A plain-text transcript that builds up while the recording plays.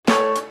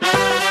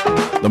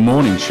The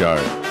Morning Show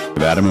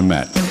with Adam and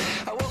Matt.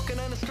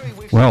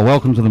 Well,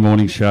 welcome to the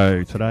morning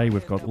show. Today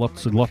we've got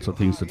lots and lots of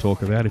things to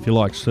talk about. If you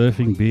like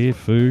surfing, beer,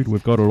 food,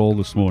 we've got it all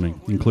this morning,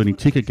 including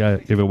ticket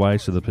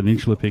giveaways to the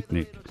Peninsula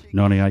Picnic.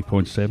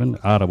 98.7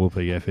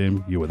 RWP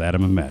FM, you with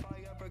Adam and Matt.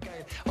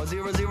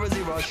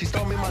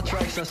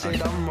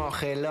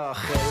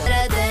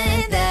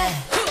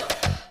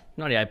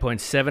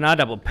 98.7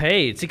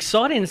 RWP. It's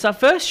exciting. It's our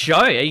first show.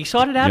 Are you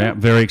excited, Adam? Yeah,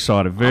 very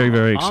excited.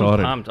 Very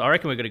excited. I'm pumped. I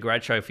reckon we've got a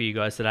great show for you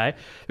guys today.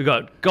 We've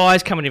got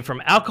guys coming in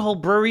from alcohol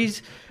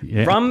breweries,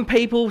 rum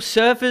people,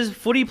 surfers,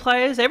 footy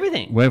players,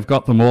 everything. We've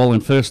got them all.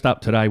 And first up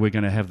today, we're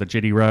going to have the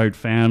Jetty Road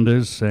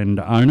founders and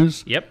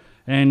owners. Yep.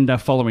 And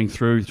following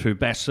through to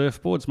Bass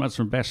Surfboards, Muds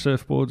from Bass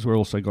Surfboards. We've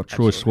also got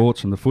Troy Swartz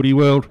from the footy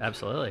world.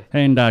 Absolutely.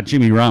 And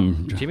Jimmy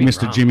Rum,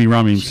 Mr. Jimmy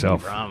Rum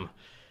himself. Jimmy Rum.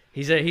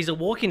 He's a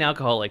walking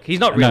alcoholic. He's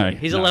not really.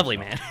 He's a lovely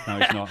man. No,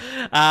 he's not.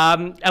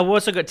 And we've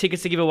also got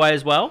tickets to give away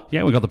as well.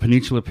 Yeah, we've got the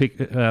Peninsula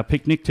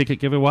Picnic ticket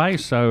giveaway.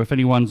 So if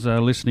anyone's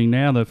listening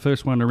now, the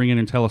first one to ring in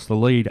and tell us the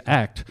lead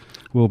act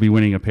will be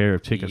winning a pair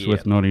of tickets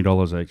worth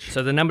 $90 each.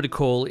 So the number to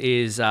call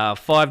is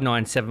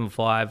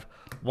 5975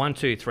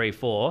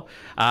 1234.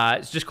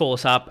 Just call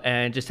us up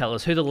and just tell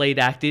us who the lead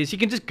act is. You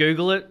can just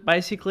Google it,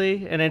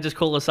 basically, and then just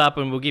call us up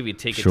and we'll give you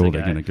tickets. Sure,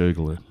 they're going to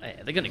Google it.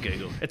 Yeah, they're going to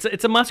Google.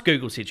 It's a must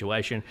Google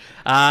situation.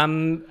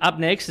 Up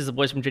next is the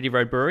boys from Jetty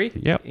Road Brewery.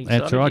 Yep,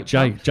 that's right.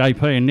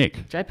 JP and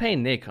Nick. JP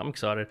and Nick. I'm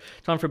excited.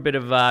 Time for a bit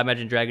of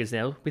Imagine Dragons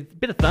now with a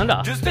bit of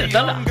thunder. Just a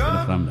young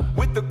gun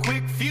with a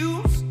quick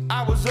fuse.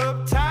 I was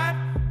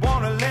uptight,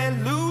 wanna let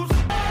loose.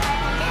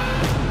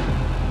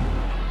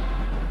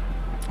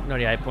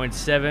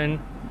 98.7.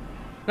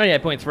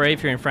 98.3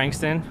 if you're in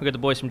Frankston. We've got the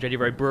boys from Jetty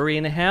Road Brewery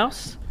in the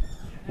house.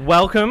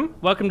 Welcome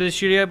to the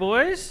studio,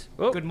 boys.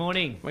 Oh, good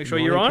morning. Make sure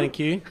you're on. Thank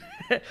you.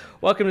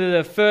 Welcome to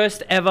the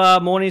first ever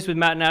Mornings with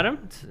Matt and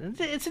Adam.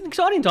 It's an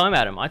exciting time,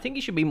 Adam. I think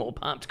you should be more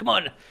pumped. Come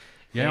on.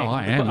 Yeah,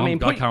 I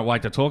am. I can't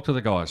wait to talk to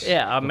the guys.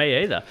 Yeah,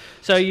 me either.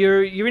 So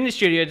you're in the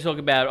studio to talk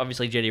about,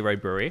 obviously, Jetty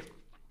Road Brewery.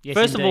 Yes,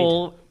 First indeed. of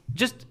all,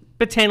 just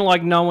pretend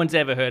like no one's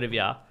ever heard of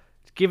you.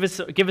 Give us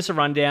a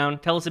rundown.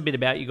 Tell us a bit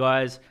about you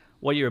guys,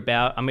 what you're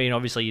about. I mean,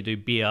 obviously you do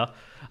beer,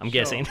 I'm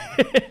guessing.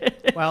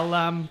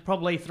 Well,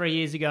 probably 3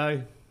 years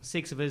ago,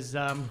 6 of us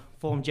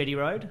formed Jetty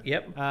Road.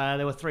 Yep.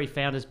 There were 3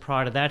 founders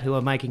prior to that who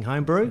were making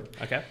homebrew.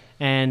 Okay.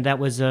 And that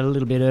was a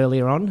little bit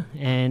earlier on.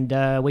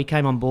 And we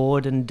came on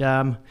board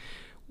and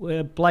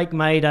Blake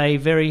made a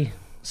very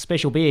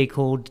special beer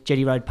called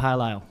Jetty Road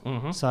Pale Ale.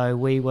 Mm-hmm. So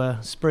we were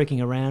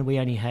spruiking around. We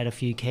only had a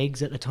few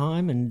kegs at the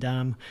time.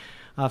 And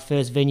our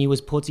first venue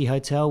was Portsea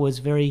Hotel, was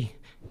very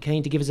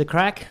keen to give us a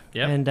crack.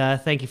 Yep. And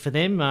thank you for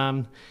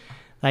them.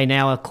 They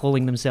now are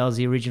calling themselves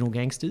the Original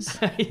Gangsters,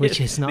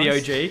 which is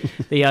nice. The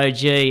OG. The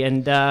OG.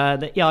 And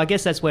I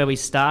guess that's where we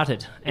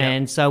started. Yep.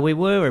 And so we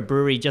were a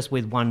brewery just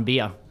with one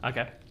beer.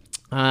 Okay.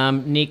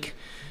 Nick,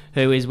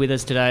 who is with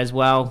us today as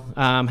well,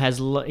 has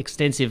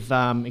extensive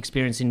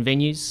experience in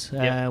venues.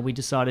 Yep. We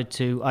decided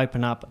to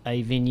open up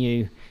a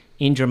venue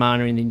in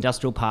Dramana in the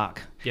industrial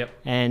park. Yep.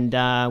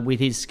 And with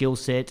his skill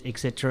set,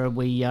 etc.,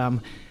 we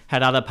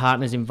had other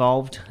partners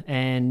involved,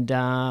 and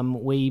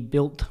we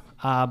built,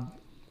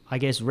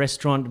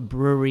 restaurant,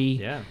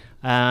 brewery,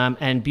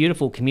 and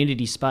beautiful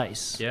community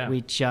space,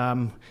 which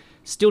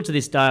still to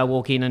this day I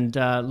walk in and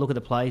look at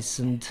the place,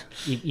 and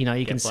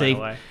you can see,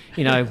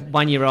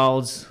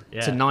 1-year-olds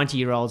to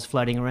 90-year-olds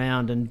floating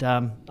around, and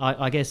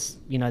I guess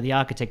the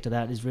architect of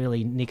that is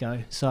really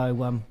Nico.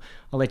 So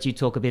I'll let you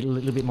talk a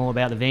little bit more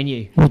about the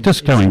venue. Well,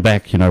 just going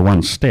back,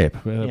 one step.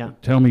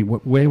 Tell me,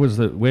 where was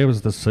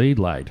the seed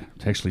laid?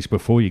 Actually,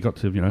 before you got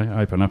to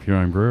open up your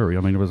own brewery.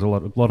 I mean, there was a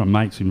lot of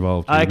mates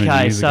involved.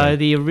 Okay, so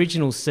the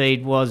original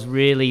seed was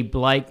really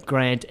Blake,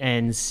 Grant,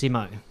 and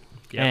Simo.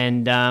 Yep.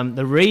 And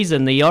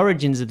the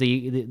origins of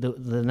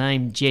the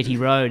name Jetty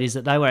Road is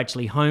that they were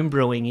actually home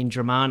brewing in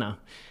Dramana.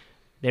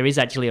 There is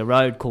actually a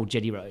road called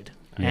Jetty Road.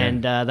 Yeah.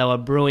 And they were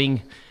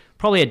brewing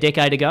probably a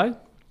decade ago.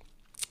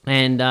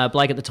 And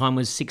Blake at the time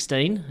was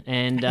 16,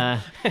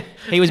 and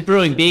he was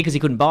brewing beer because he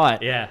couldn't buy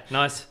it. Yeah,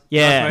 nice.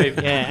 Yeah, nice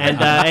move. Yeah,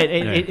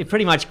 and it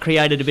pretty much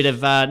created a bit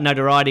of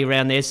notoriety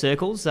around their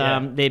circles.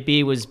 Their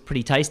beer was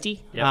pretty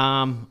tasty,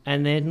 and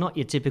they're not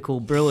your typical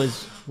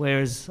brewers,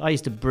 whereas I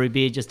used to brew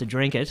beer just to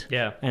drink it,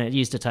 and it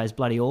used to taste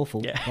bloody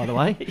awful, by the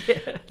way.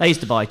 They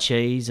used to buy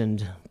cheese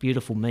and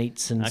beautiful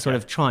meats and sort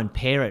of try and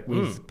pair it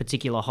with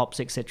particular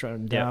hops, etc.,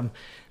 and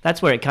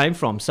that's where it came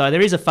from. So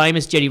there is a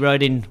famous Jetty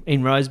Road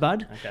in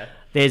Rosebud. Okay.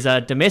 There's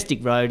a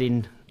domestic road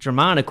in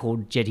Dramana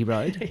called Jetty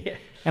Road.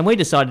 And we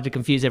decided to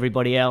confuse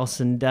everybody else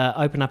and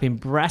open up in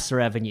Brasser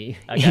Avenue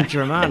in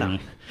Dramana.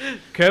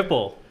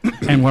 Curveball.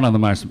 And one of the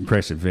most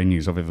impressive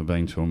venues I've ever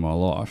been to in my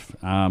life.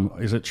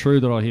 Is it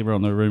true that I hear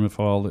on the rumour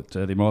file that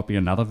there might be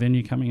another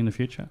venue coming in the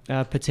future?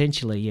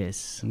 Potentially,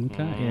 yes.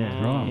 Okay,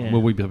 right. Yeah.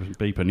 Will we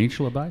be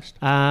Peninsula based?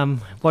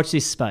 Watch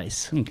this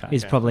space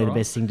is probably the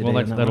best thing to do.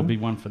 Well, that'll be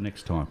one for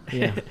next time.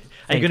 Yeah.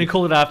 Are you going to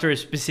call it after a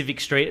specific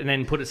street and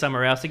then put it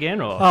somewhere else again?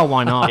 Or? Oh,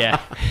 why not?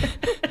 Yeah.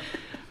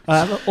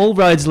 All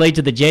roads lead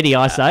to the jetty,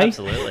 I say.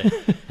 Absolutely.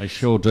 They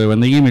sure do.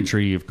 And the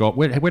imagery you've got,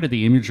 where did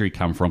the imagery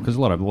come from? Because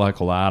a lot of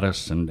local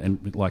artists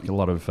and like a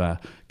lot of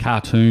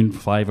cartoon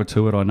flavour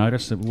to it, I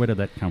noticed. Where did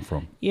that come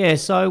from? Yeah,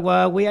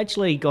 so we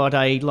actually got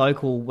a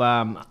local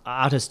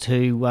artist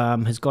who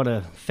has got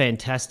a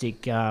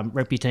fantastic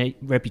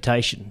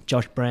reputation,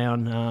 Josh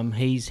Brown.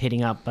 He's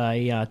heading up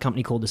a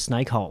company called The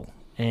Snake Hole.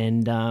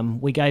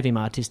 And we gave him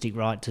artistic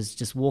right to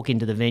just walk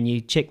into the venue,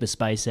 check the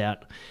space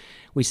out.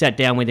 We sat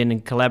down with him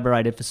and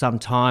collaborated for some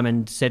time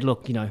and said,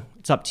 look,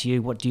 it's up to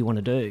you. What do you want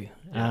to do?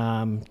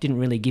 Didn't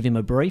really give him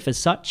a brief as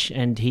such,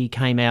 and he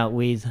came out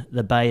with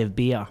the Bay of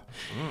Beer,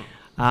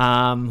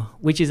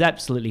 which is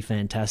absolutely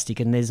fantastic.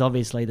 And there's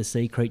obviously the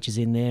sea creatures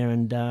in there,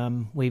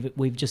 and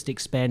we've just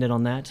expanded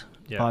on that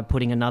by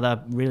putting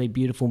another really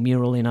beautiful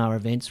mural in our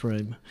events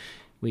room,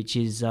 which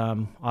is, I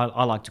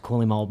like to call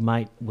him old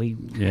mate. He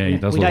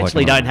does. We look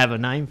actually like don't have a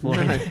name for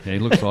him. Yeah, he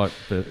looks like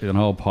an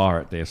old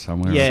pirate there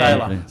somewhere.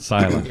 Yeah.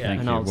 Sailor. Yeah,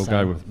 Thank an you. old We'll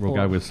sailor.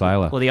 go with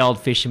Sailor. Or the old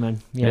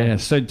fisherman. Yeah.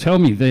 So tell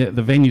me, the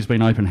venue's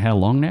been open how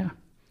long now?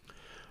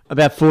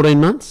 About 14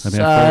 months.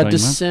 About 14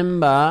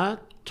 December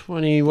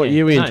 20. What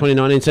year were we in?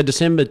 2019. So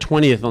December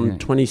 20th on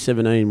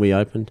 2017 we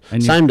opened.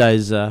 And Same day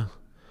as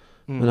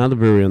another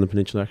brewery on the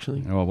peninsula,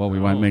 actually. Oh, well, we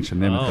won't mention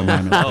them at the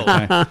moment.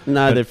 Okay.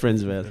 No, they're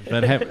friends of ours.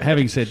 But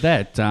having said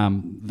that,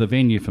 the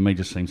venue for me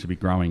just seems to be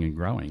growing and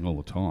growing all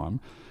the time.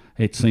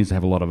 It seems to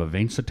have a lot of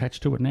events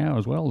attached to it now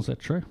as well. Is that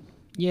true?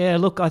 Yeah,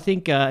 look, I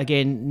think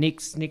again,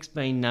 Nick's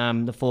been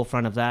the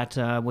forefront of that.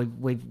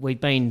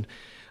 We've been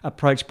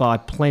approached by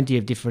plenty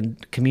of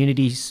different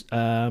communities,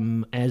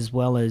 as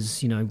well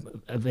as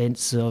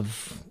events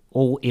of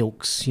all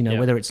ilks.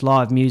 Whether it's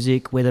live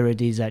music, whether it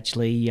is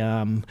actually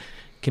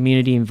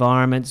community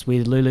environments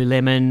with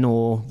Lululemon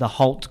or the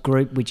HALT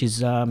group, which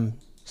is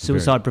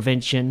suicide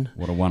prevention.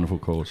 What a wonderful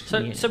cause.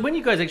 So when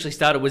you guys actually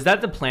started, was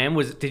that the plan?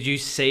 Did you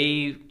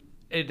see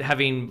it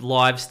having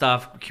live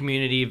stuff,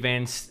 community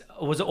events,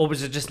 or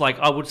was it just like,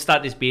 I would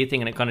start this beer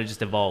thing and it kind of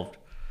just evolved?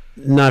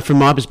 No, from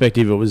my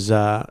perspective, it was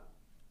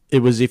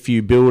if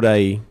you build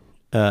a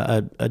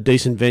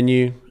decent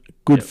venue,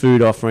 good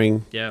food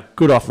offering,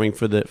 good offering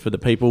for the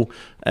people,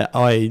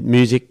 i.e.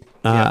 music,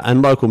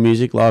 and local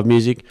music, live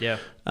music. Yeah.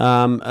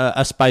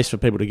 A space for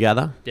people to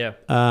gather.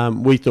 Yeah.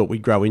 We thought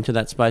we'd grow into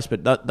that space,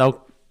 but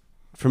they'll,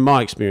 from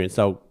my experience,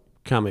 they'll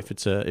come if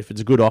it's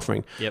a good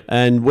offering. Yep.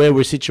 And where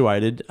we're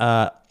situated,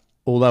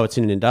 although it's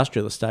in an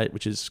industrial estate,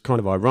 which is kind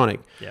of ironic,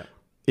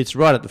 it's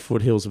right at the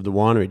foothills of the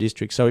winery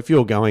district. So if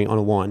you're going on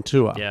a wine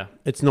tour,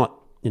 it's not.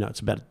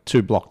 It's about a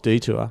 2-block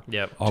detour.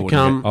 Yep. I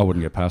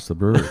wouldn't get past the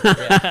brewery.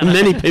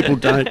 Many people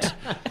don't.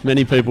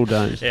 Many people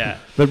don't. Yeah.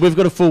 But we've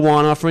got a full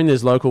wine offering.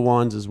 There's local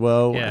wines as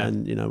well, Yeah.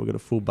 and we've got a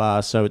full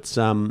bar. So it's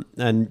and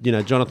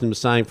Jonathan was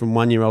saying from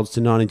 1-year-olds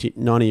to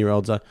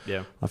 90-year-olds. I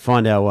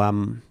find our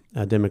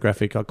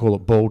demographic. I call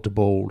it bald to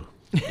bald.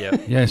 Yeah.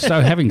 Yeah.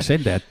 So having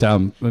said that,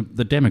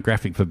 the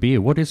demographic for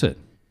beer, what is it?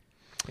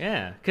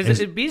 Yeah,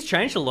 because beer's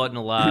changed a lot in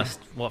the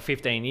last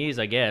 15 years,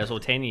 I guess, or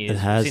 10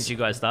 years since you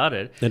guys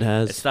started. It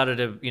has. It started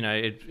to,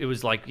 it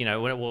was like, when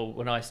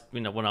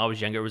I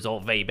was younger, it was all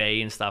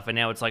VB and stuff, and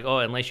now it's like,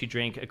 unless you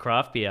drink a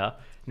craft beer,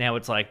 now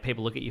it's like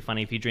people look at you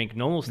funny if you drink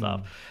normal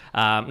stuff.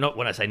 Not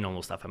when I say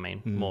normal stuff, I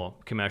mean more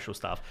commercial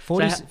stuff.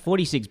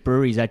 46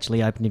 breweries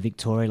actually opened in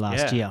Victoria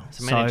last year.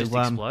 So it just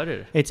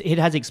exploded. It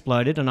has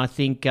exploded, and I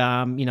think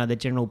the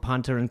general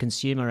punter and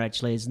consumer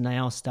actually is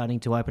now starting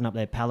to open up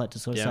their palate to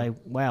sort of say,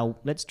 wow,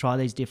 let's try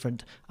these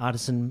different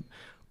artisan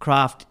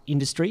craft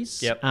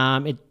industries. Yep.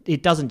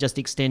 It doesn't just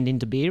extend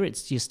into beer.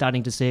 You're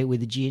starting to see it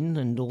with gin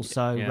and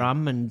also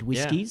rum and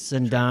whiskies,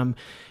 and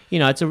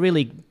it's a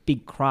really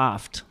big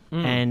craft.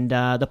 And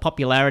the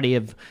popularity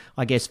of,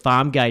 I guess,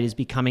 Farmgate is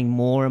becoming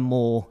more and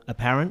more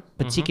apparent,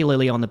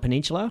 particularly on the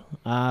peninsula.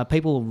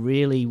 People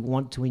really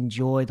want to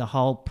enjoy the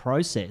whole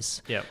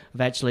process of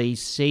actually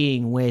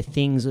seeing where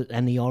things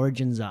and the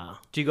origins are.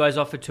 Do you guys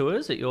offer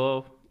tours at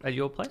your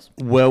place?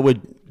 Well,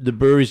 the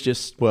brewery's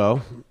just We're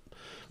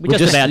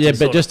just about to.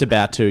 but just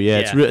about to.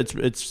 Yeah, Yeah.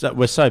 it's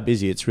we're so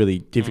busy. It's really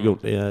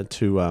difficult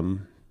to.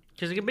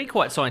 Because it can be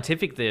quite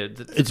scientific there.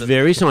 It's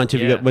very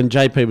scientific. Yeah. When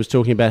JP was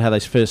talking about how they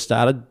first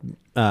started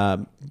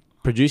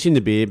producing the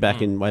beer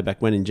way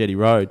back when in Jetty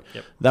Road,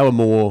 they were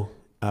more.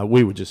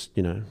 We were just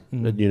at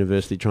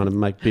university trying to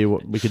make beer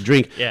what we could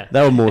drink. Yeah.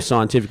 They were more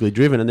scientifically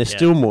driven, and they're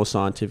still more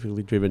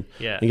scientifically driven.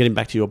 Yeah. And getting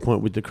back to your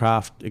point with the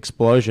craft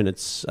explosion,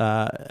 it's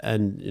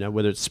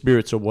whether it's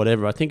spirits or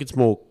whatever, I think it's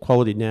more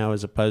quality now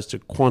as opposed to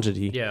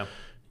quantity. Yeah.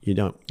 It's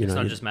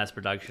not just mass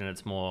production;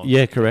 it's more.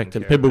 Yeah, correct.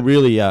 And people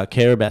really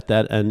care about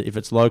that. And if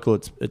it's local,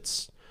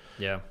 it's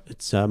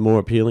more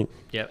appealing.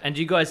 Yeah. And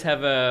do you guys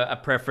have a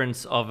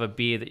preference of a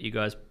beer that you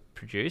guys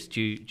produce? Do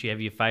you have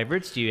your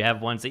favourites? Do you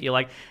have ones that you're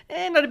like,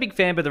 not a big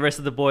fan, but the rest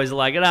of the boys are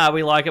like,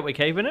 we like it, we're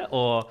keeping it?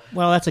 Or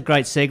well, that's a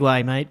great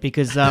segue, mate,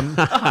 because I've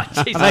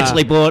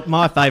actually bought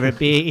my favourite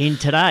beer in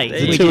today.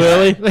 Is it too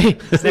early?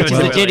 Which is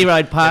the Jetty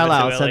Road Pale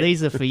Never too Ale. So early.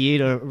 these are for you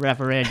to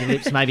wrap around your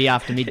lips, maybe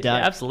after midday.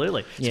 Yeah,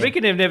 absolutely. Yeah.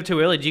 Speaking of never too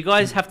early, do you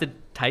guys have to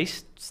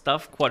taste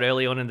stuff quite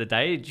early on in the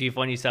day? Do you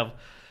find yourself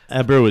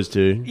Our brewers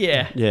do.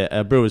 Yeah. Yeah,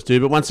 our brewers do.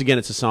 But once again,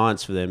 it's a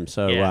science for them.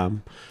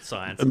 So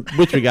science.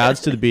 With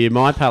regards to the beer,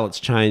 my palate's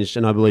changed,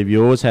 and I believe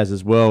yours has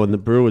as well. And the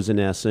brewers are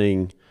now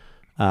seeing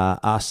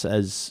us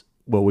as,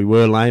 well, we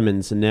were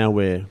laymen's, and now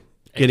we're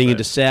getting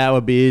into sour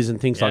beers and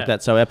things like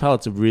that. So our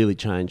palates have really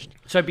changed.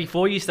 So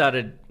before you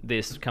started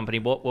this company,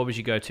 what was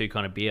your go-to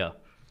kind of beer?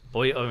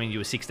 Or, I mean, you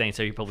were 16,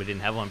 so you probably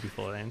didn't have one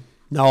before then.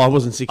 No, I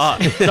wasn't 16. Oh,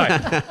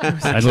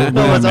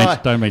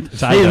 sorry. Don't mean to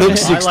say He that.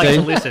 looks 16. I like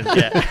to listen,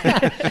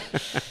 yeah.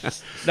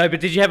 No, but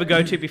did you have a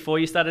go-to before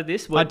you started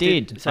this? I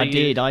did.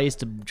 I used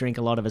to drink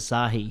a lot of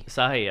Asahi.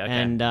 Asahi, okay.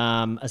 And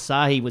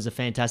Asahi was a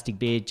fantastic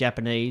beer,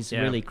 Japanese,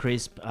 really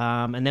crisp.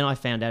 And then I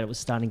found out it was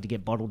starting to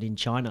get bottled in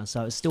China,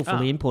 so it was still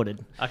fully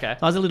imported. Okay.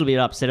 I was a little bit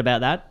upset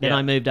about that. Then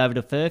I moved over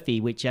to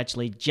Furphy, which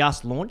actually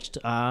just launched.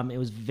 It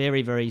was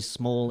very, very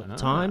small at the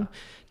time.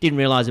 Didn't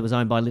realise it was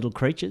owned by Little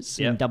Creatures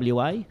in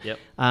WA. Yep.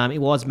 It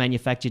was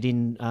manufactured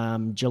in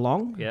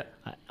Geelong. Yeah.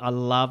 I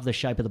love the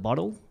shape of the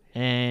bottle.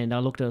 And I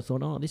looked at it and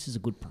thought, oh, this is a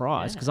good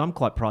price because I'm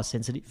quite price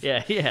sensitive.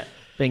 Yeah.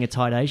 Being a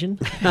tight Asian.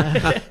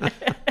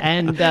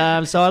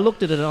 And so I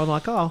looked at it and I'm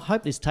like, oh, I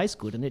hope this tastes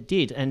good. And it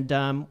did. And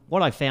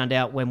what I found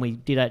out when we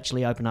did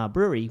actually open our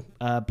brewery,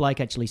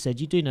 Blake actually said,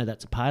 you do know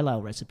that's a pale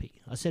ale recipe.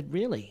 I said,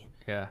 really?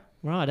 Yeah.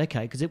 Right,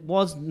 okay. Because it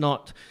was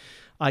not,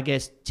 I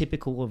guess,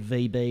 typical of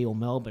VB or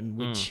Melbourne,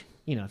 which...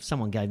 You know, if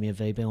someone gave me a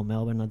VB or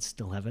Melbourne, I'd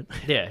still have it.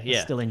 Yeah.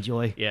 I'd still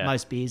enjoy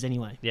most beers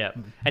anyway. Yeah.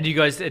 And do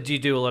you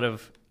do a lot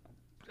of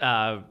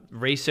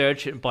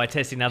research by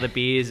testing other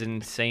beers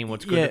and seeing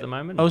what's good at the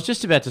moment? I was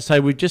just about to say,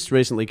 we've just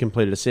recently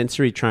completed a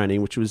sensory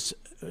training, which was,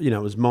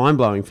 it was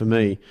mind-blowing for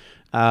me,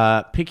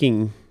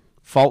 picking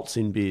faults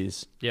in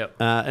beers. Yep.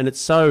 And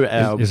it's so...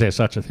 Is there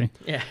such a thing?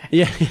 Yeah.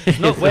 Yeah.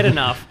 Not wet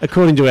enough.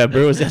 According to our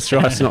brewers, that's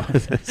right. It's not.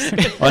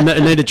 I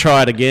need to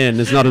try it again.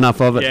 There's not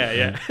enough of it.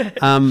 Yeah.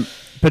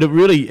 But it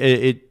really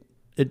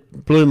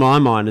it blew my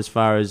mind as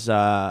far as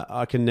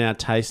I can now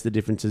taste the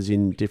differences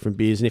in different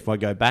beers. And if I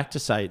go back to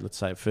let's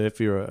say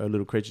Furphy or a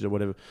Little Creatures or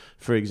whatever,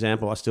 for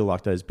example, I still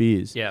like those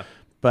beers. Yeah.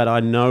 But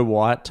I know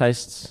why it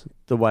tastes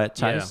the way it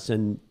tastes,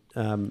 and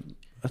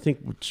I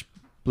think which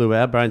blew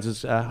our brains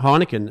is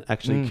Heineken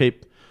actually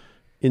keep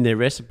in their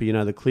recipe,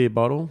 the clear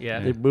bottle.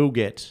 Yeah. It will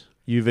get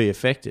UV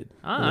affected.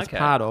 Ah, it's okay.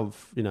 part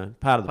of the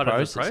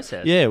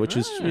process. Yeah, which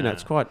is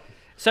it's quite.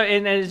 So,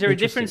 and is there a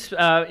difference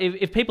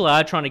if people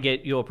are trying to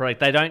get your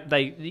product?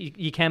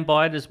 You can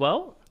buy it as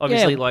well.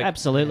 Obviously,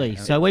 absolutely.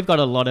 So we've got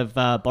a lot of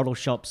bottle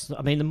shops.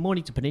 I mean, the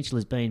Mornington Peninsula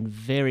has been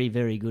very,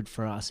 very good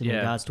for us in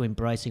regards to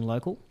embracing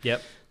local.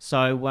 Yep.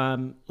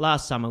 So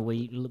last summer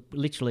we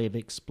literally have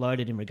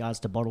exploded in regards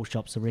to bottle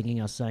shops are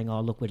ringing us saying,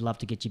 "Oh, look, we'd love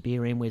to get your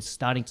beer in." We're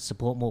starting to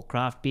support more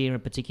craft beer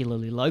and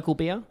particularly local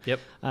beer. Yep.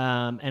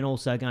 And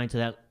also going to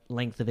that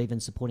length of even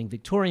supporting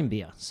Victorian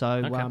beer.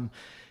 So.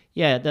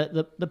 Yeah,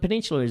 the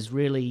peninsula is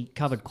really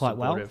covered quite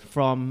well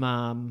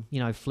from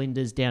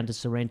Flinders down to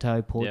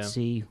Sorrento,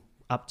 Portsea,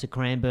 up to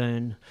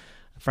Cranbourne,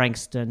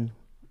 Frankston,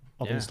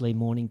 obviously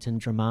Mornington,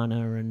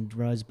 Dramana and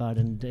Rosebud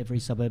and every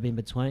suburb in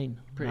between.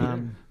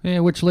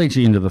 Which leads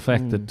you into the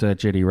fact that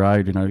Jetty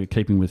Road,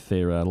 keeping with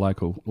their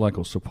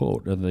local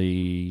support, are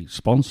the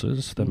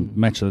sponsors, the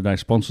Match of the Day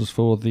sponsors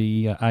for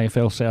the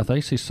AFL South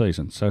East this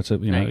season. So it's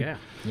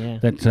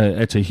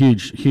it's a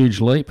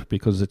huge leap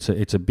because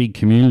it's a big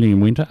community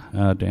in winter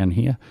down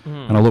here,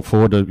 and I look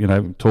forward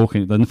to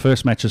talking. The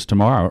first match is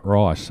tomorrow at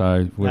Rice,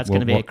 so that's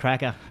going to be a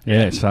cracker.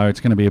 Yeah, so it's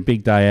going to be a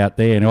big day out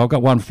there, and I've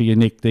got one for you,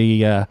 Nick.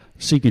 The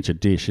signature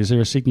dish. Is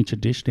there a signature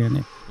dish down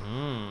there?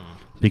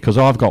 Because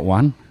I've got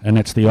one, and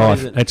it's the eye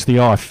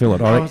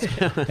fillet.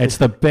 It's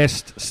the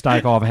best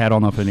steak I've had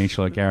on the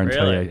peninsula, I guarantee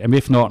you. And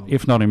if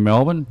not in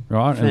Melbourne,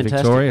 right, and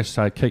Victoria,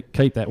 so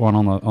keep that one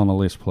on the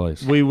list,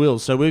 please. We will.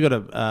 So we've got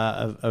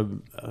a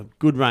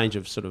good range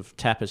of sort of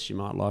tapas, you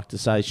might like to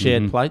say,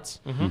 shared plates.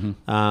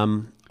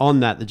 On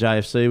that, the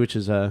JFC, which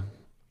is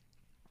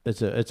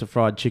it's a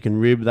fried chicken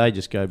rib. They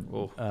just go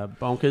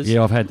bonkers.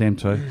 Yeah, I've had them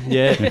too.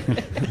 Yeah,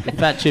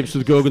 fat chips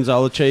with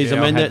gorgonzola cheese.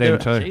 Yeah, I've had them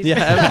too.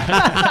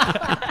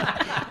 Yeah.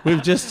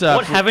 We've just...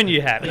 what haven't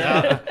you had?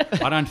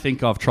 I don't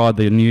think I've tried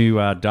the new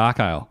dark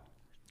ale.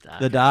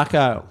 The dark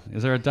ale.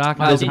 Is there a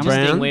dark ale? Well, it's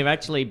interesting. We're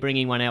actually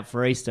bringing one out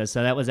for Easter,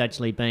 so that was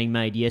actually being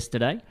made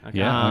yesterday. Okay.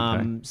 Yeah,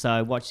 okay.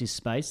 So watch this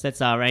space.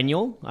 That's our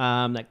annual,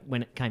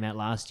 when it came out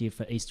last year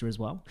for Easter as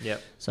well.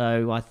 Yep.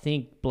 So I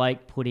think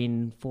Blake put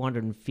in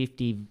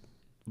 450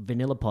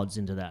 vanilla pods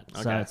into that.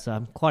 Okay. So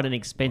it's quite an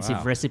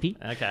expensive recipe.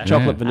 Okay.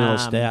 Chocolate vanilla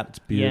stout. It's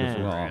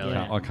beautiful.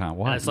 I can't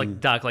wait. And it's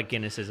like dark like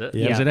Guinness, is it?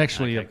 Yeah. Is it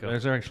actually?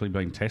 Has it actually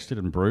been tested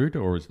and brewed,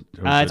 or is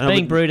it's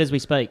being brewed as we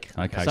speak?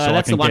 Okay, so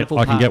that's the wonderful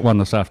part. I can get one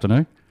this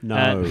afternoon.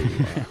 No.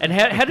 And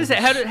how does it?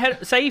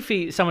 How say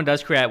if someone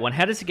does create one,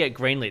 how does it get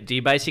greenlit? Do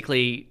you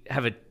basically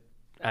have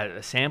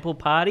a sample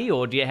party,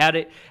 or how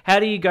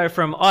do you go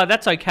from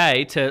that's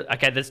okay to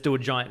let's do a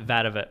giant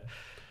vat of it?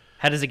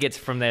 How does it get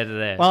from there to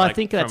there? Well, I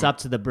think that's up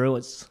to the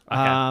brewers.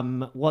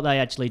 Okay. What they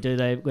actually do,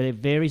 they're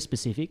very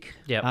specific.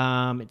 Yep.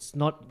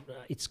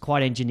 It's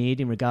quite engineered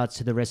in regards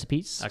to the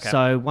recipes. Okay.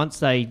 So once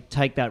they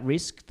take that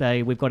risk,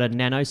 we've got a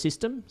nano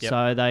system. Yep.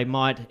 So they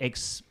might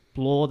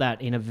explore that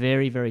in a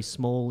very, very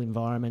small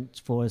environment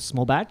for a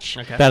small batch.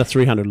 Okay. About a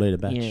 300 litre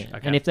batch. Yeah. Okay.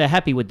 And if they're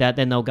happy with that,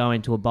 then they'll go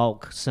into a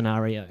bulk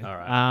scenario. All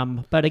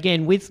right. But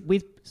again, with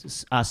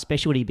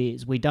specialty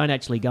beers, we don't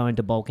actually go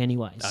into bulk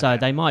anyway. So Okay.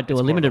 they might do It's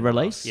a more limited of a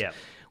one-off. release. Yeah.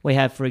 We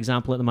have, for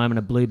example, at the moment,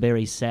 a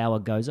blueberry sour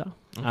goza.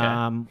 Okay.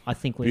 I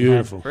think we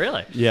Beautiful. have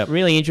Really? Yeah.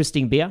 really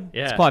interesting beer.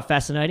 Yeah. It's quite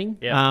fascinating.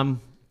 Yeah.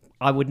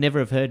 I would never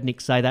have heard Nick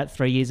say that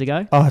 3 years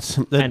ago. Oh,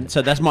 And-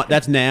 so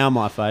that's now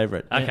my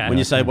favourite. Okay. When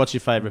you say what's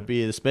your favourite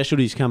beer, the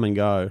specialties come and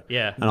go.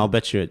 Yeah. And I'll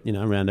bet you,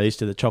 around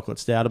Easter, the chocolate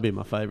stout will be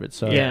my favourite.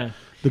 So Yeah.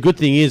 the good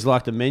thing is,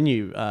 like the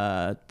menu,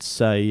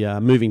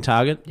 moving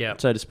target, Yeah.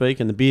 so to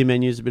speak, and the beer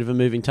menu is a bit of a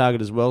moving target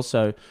as well.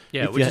 So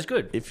Yeah, if which you is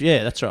good.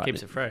 That's right.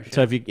 Keeps it fresh,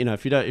 So yeah.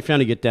 if you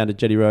only get down to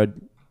Jetty Road,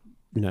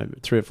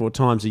 3 or 4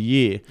 times a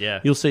year, Yeah.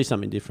 you'll see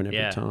something different every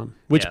Yeah. time,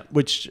 Yeah.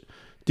 which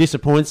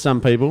disappoints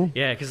some people.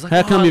 Yeah, because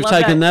How come you've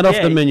taken that off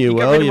the menu? got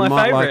Well, rid of you my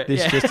might like favourite.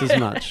 this Yeah. just as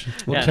much.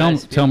 Well, Yeah,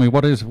 tell me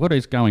what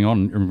is going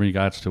on in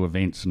regards to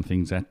events and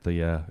things at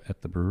the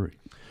brewery.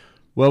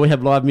 Well, we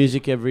have live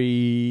music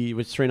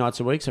it's 3 nights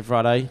a week, so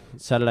Friday,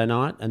 Saturday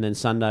night, and then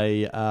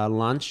Sunday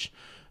lunch.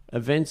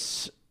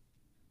 Events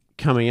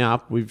coming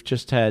up. We've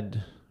just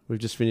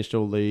finished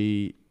all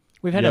the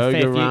We've had a yoga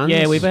fair few. runs.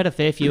 Yeah, we've had a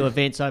fair few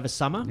events over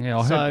summer. Yeah,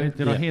 I heard,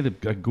 did I hear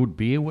a good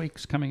beer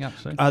week's coming up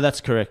soon? Oh,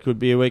 that's correct. Could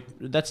be a week.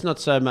 That's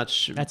not so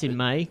much. That's in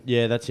May.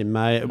 Yeah, that's in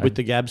May with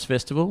the Gabs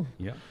Festival.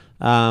 Yeah.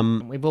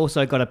 We've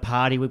also got a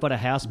party. We've got a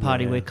house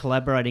party. We're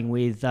collaborating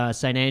with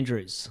St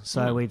Andrews.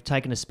 So we've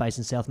taken a space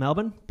in South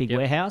Melbourne, big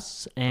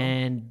warehouse,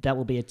 and that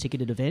will be a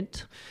ticketed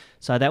event.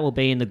 So that will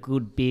be in the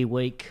Good Beer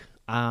Week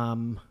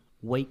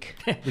which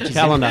is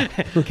calendar,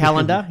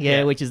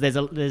 which is there's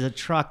a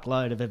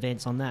truckload of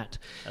events on that.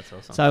 That's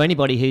awesome. So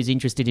anybody who's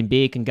interested in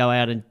beer can go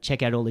out and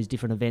check out all these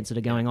different events that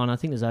are going on. I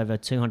think there's over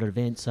 200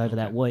 events over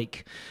that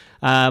week.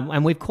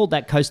 And we've called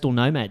that Coastal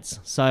Nomads.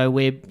 So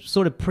we're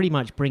sort of pretty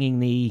much bringing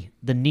the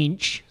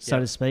niche, so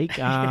to speak,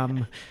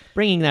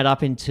 bringing that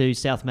up into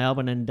South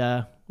Melbourne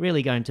and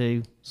really going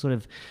to sort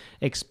of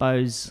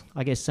expose,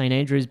 I guess, St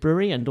Andrews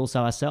Brewery and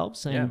also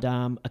ourselves and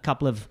a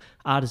couple of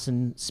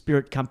artisan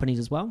spirit companies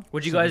as well.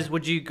 Would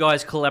you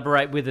guys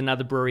collaborate with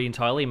another brewery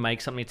entirely and make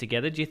something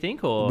together, do you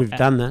think? Or We've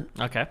done that.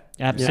 Okay.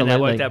 Absolutely. And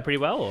that worked out pretty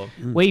well? Or?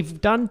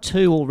 We've done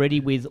 2 already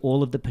with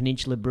all of the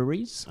Peninsula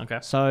breweries. Okay.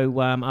 So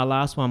our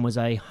last one was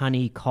a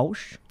honey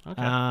Kolsch.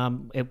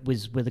 Okay. It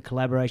was with a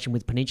collaboration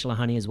with Peninsula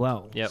Honey as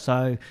well. Yep.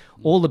 So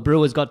all the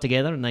brewers got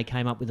together and they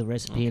came up with a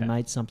recipe and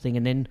made something.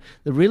 And then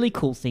the really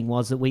cool thing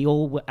was that we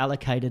all were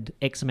allocated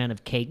X amount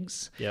of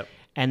kegs. Yep.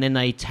 And then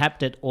they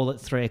tapped it all at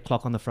 3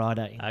 o'clock on the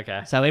Friday.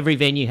 Okay. So every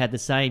venue had the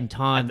same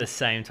time. At the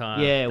same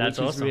time. Yeah, That's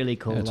which awesome. is really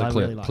cool. Yeah, it's I a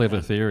really like clever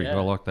that. theory. Yeah.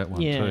 I like that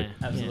one Yeah, too.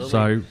 absolutely.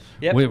 So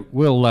Yep.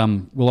 we'll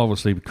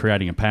obviously be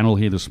creating a panel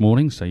here this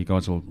morning, so you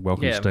guys are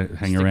welcome Yeah, to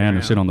hang stick around and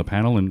around. sit on the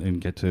panel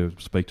and get to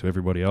speak to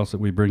everybody else that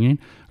we bring in.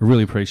 I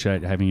really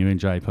appreciate having you in,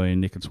 JP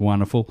and Nick. It's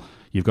wonderful.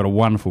 You've got a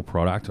wonderful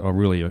product. I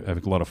really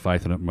have a lot of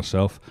faith in it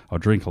myself. I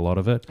drink a lot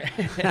of it,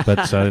 but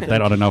that I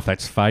don't know if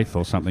that's faith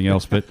or something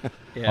else. But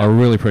I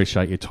really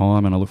appreciate your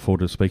time, and I look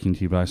forward to speaking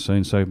to you both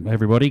soon. So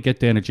everybody, get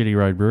down to Jetty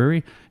Road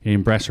Brewery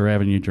in Brasser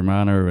Avenue,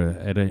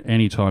 Germana, at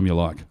any time you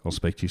like. I'll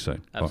speak to you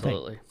soon. Bye.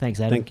 Absolutely. Thanks,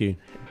 Adam. Thank you.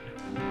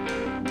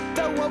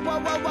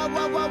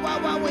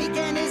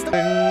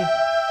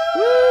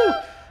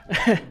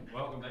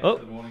 Welcome back to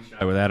the morning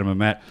show with Adam and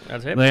Matt.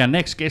 That's it. Our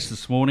next guest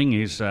this morning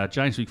is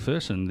James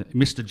McPherson,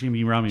 Mr.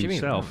 Jimmy Rum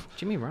himself.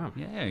 Jimmy Rum.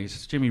 Yeah,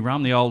 he's Jimmy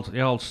Rum, the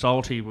old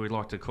salty we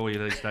like to call you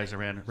these days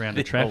around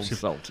the traps.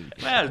 Salty.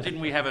 Well, don't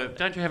you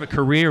have a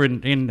career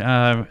in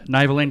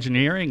naval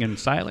engineering and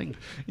sailing?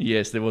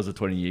 Yes, there was a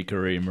 20-year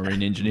career in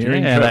marine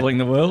engineering, Yeah, travelling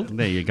the world.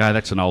 There you go.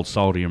 That's an old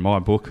salty in my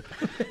book.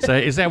 So,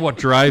 is that what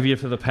drove you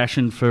for the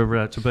passion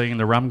for to being in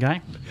the rum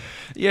game?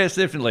 Yes,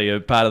 definitely. A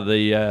part of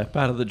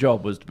the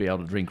job was to be able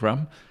to drink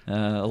rum,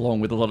 along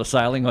with a lot of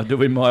sailing I do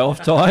in my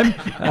off time.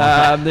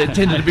 There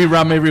tended to be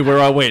rum everywhere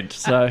I went.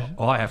 So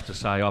I have to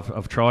say,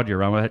 I've tried your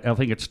rum. I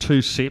think it's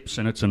 2 sips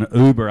and it's an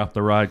Uber up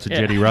the road to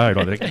Jetty Road,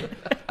 I think.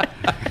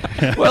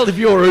 well, if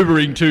you're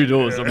Ubering 2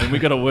 doors, I mean,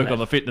 we've got to work on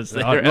the fitness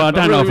there. I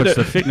don't know if it's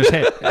the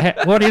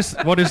fitness.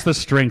 What is the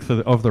strength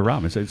of the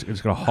rum?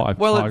 It's got a high.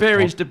 Well, high, it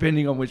varies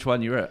depending on which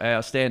one you're at.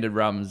 Our standard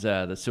rums,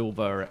 the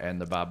Silver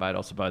and the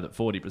Barbados, are both at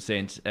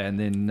 40%, and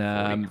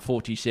then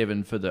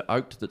 47 for the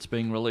Oaked that's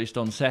being released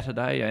on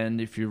Saturday.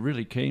 And if you're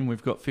really keen,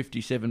 we've got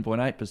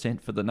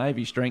 57.8% for the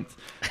Navy strength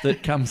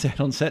that comes out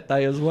on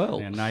Saturday as well.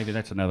 Now, Navy,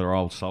 that's another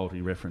old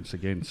salty reference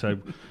again. So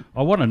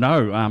I want to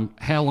know,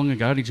 how long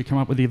ago did you come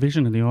up with the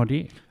vision and the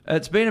idea?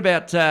 It's been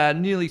about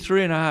nearly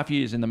 3.5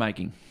 years in the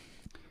making.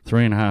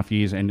 3.5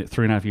 years, and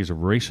 3.5 years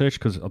of research,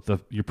 because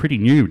you're pretty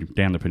new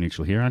down the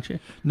peninsula here, aren't you?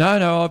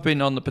 No, I've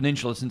been on the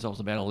peninsula since I was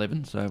about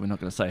 11, so we're not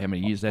going to say how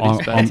many years that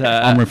is. But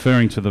I'm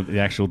referring to the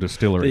actual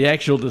distillery. The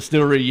actual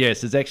distillery,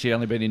 yes. It's actually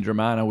only been in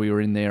Germana. We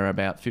were in there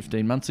about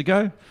 15 months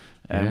ago.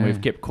 And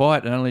we've kept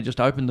quiet and only just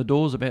opened the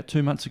doors about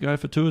 2 months ago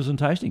for tours and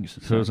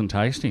tastings. Tours and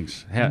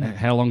tastings.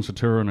 How long's a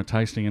tour and a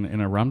tasting in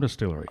a rum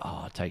distillery?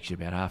 Oh, it takes you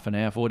about half an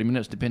hour, 40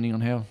 minutes, depending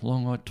on how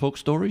long I talk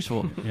stories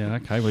for. Yeah,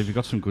 okay. Well, you've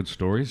got some good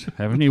stories,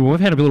 haven't you? Well,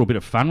 we've had a little bit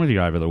of fun with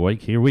you over the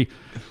week here. We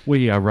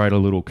wrote a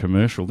little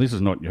commercial. This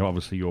is not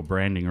obviously your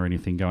branding or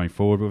anything going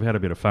forward, but we've had a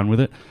bit of fun with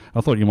it.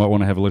 I thought you might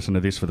want to have a listen to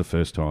this for the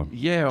first time.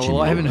 Yeah,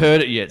 well, I haven't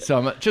heard it yet, so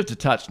I'm just a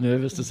touch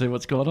nervous to see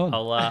what's going on.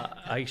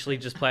 I actually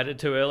just played it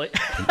too early.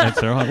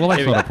 That's all right. Well,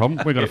 that's not a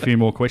problem. We've got a few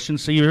more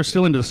questions. So you're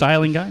still into the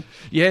sailing game?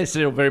 Yeah,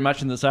 still very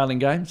much in the sailing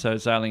game, so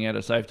sailing out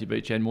of Safety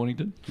Beach and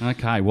Mornington.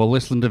 Okay, well,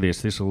 listen to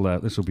this. This will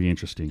be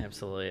interesting.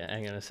 Absolutely.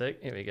 Hang on a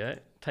sec. Here we go.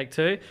 Take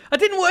two. I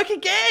didn't work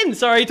again.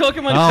 Sorry, talking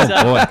about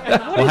boy.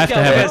 We'll have to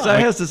have So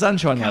how's the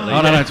sunshine lately?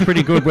 Oh, no, it's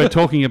pretty good. We're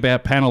talking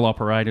about panel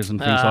operators and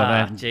things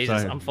like that.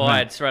 Jesus, so, I'm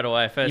fired straight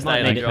away. First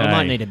day. You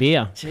might need a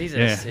beer.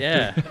 Jesus,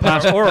 yeah.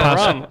 Or a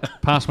rum.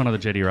 Pass one of the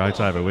Jetty Roads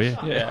over, will you?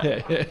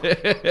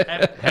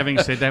 Yeah. Having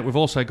said that, we've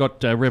also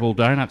got Rebel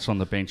Donuts on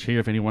the bench here.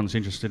 If anyone's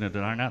interested in a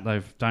donut,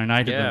 they've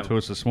donated them to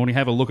us this morning.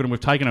 Have a look at them. We've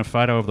taken a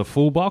photo of the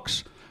full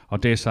box. I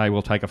dare say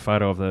we'll take a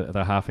photo of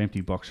the half-empty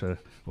box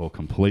or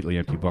completely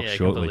empty box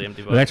shortly.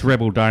 Empty box. But that's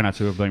Rebel Donuts,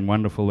 who have been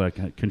wonderful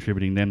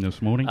contributing them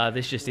this morning.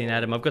 This just in,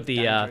 Adam. I've got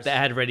the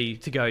ad ready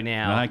to go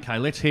now. Okay,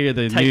 let's hear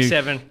the Take new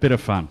 7. bit of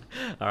fun.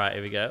 All right,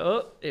 here we go.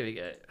 Oh, here we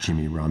go.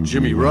 Jimmy Rum,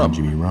 Jimmy Rum,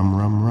 Jimmy Rum,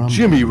 Rum, Rum,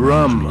 Jimmy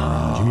Rum,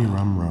 Jimmy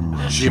Rum, Rum,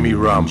 Jimmy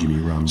Rum, Jimmy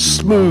Rum,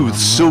 smooth,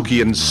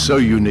 silky, and so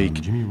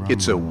unique.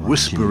 It's a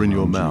whisper in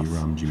your mouth.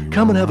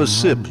 Come and have a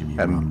sip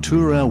and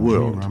tour our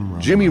world.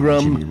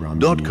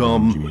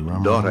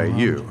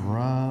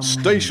 JimmyRum.com.au.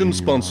 Station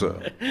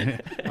sponsor.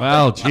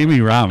 Well,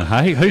 Jimmy Rum,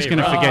 hey? Who's going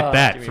to forget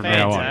that from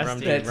now on?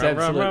 That's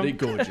absolutely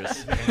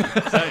gorgeous.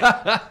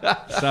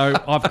 So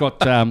I've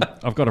got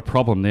a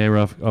problem there.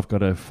 I've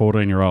got a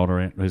 14-year-old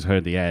who's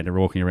heard the ad. They're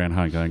walking around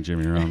home going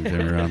Jimmy Rum,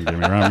 Jimmy Rum,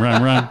 Jimmy Rum,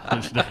 Rum, Rum.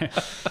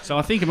 So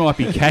I think it might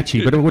be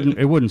catchy, but it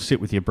wouldn't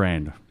sit with your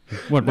brand.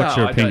 What's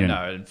your opinion?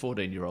 I don't know. And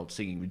 14-year-old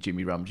singing with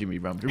Jimmy Rum, Jimmy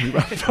Rum, Jimmy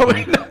Rum.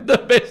 Probably not the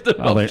best of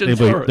options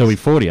for us. There'll be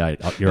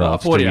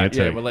 48-year-olds singing it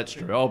too. Yeah, well, that's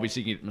true. I'll be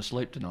singing it in my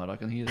sleep tonight. I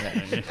can hear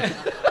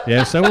that.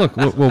 Yeah, so look,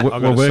 we'll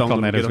work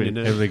on that as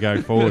we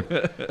go forward.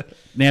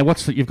 Now,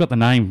 you've got a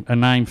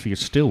name for your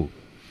still?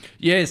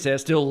 Yes, our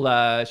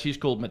still. She's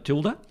called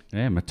Matilda.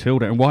 Yeah,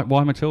 Matilda. And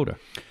why Matilda?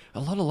 A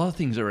lot of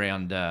things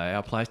around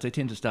our place, they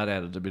tend to start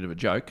out as a bit of a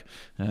joke,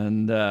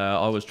 and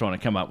I was trying to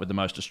come up with the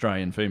most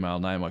Australian female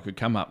name I could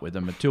come up with,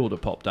 and Matilda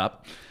popped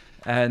up.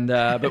 And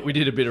but we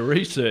did a bit of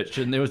research,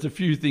 and there was a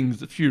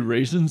few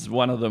reasons.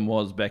 One of them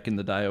was back in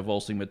the day of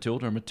Waltzing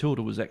Matilda, and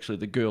Matilda was actually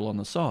the girl on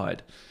the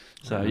side.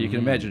 So you can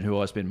imagine who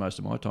I spend most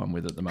of my time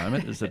with at the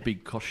moment is a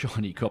big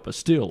shiny copper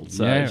still.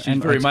 So she's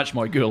very much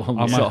my girl on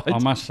the side. I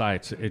must say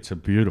it's a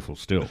beautiful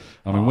still.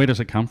 I mean, where does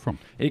it come from?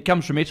 It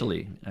comes from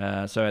Italy.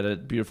 So at a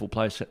beautiful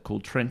place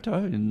called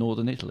Trento in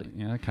northern Italy.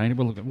 Yeah, okay.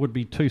 Well, it would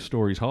be 2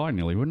 stories high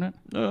nearly, wouldn't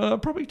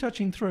it? Probably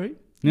touching 3.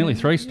 Nearly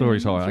 3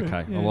 stories high.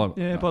 Okay.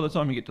 Yeah, by the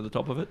time you get to the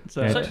top of it.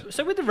 So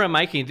with the rum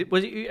making,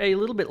 was it a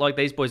little bit like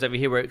these boys over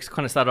here, where it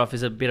kind of started off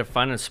as a bit of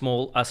fun and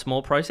a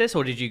small process,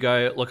 or did you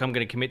go, look, I'm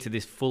going to commit to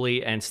this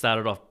fully and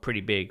started off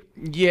pretty big?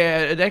 Yeah,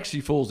 it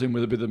actually falls in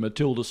with a bit of the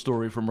Matilda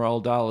story from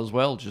Roald Dahl as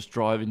well. Just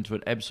drive into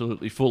it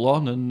absolutely full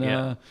on,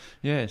 and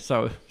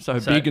so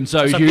big and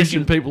so huge,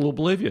 and people will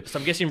believe you. So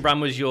I'm guessing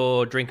rum was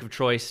your drink of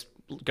choice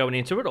going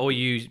into it, or were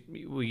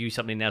you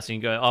something else and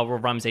you go, oh, well,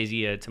 rum's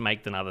easier to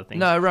make than other things?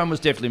 No, rum was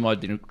definitely my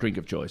drink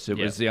of choice. It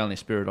was the only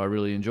spirit I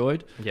really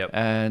enjoyed. Yep.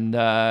 And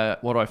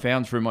what I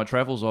found through my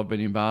travels, I've been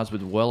in bars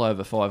with well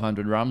over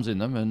 500 rums in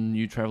them, and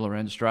you travel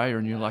around Australia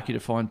and you're lucky to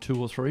find 2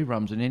 or 3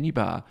 rums in any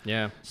bar.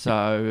 Yeah.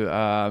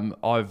 So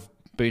I've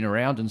been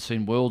around and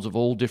seen worlds of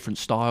all different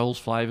styles,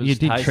 flavours,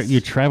 tastes. You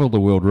travelled the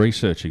world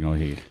researching, I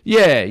hear.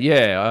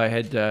 Yeah. I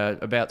had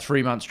about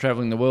 3 months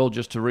travelling the world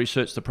just to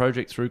research the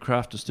project through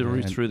craft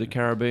distilleries through the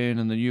Caribbean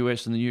and the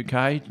US and the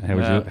UK.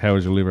 How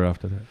was your liver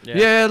after that?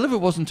 Yeah, liver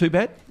wasn't too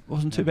bad.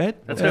 Wasn't too bad.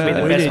 That's going to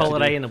be the best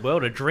holiday in the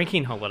world, a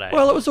drinking holiday.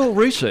 Well, it was all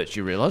research,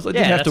 you realise. I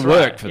didn't have to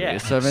work for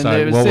this. I mean,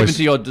 there were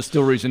 70-odd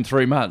distilleries in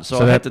 3 months,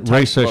 so I had to take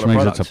research a lot of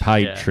means products. it's a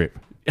paid trip.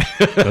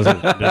 Does it?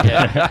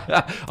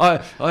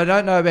 I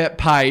don't know about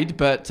paid,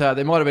 but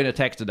there might have been a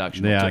tax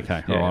deduction. Yeah,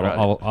 okay. Yeah, all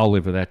right. I'll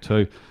live with that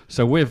too.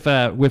 So we've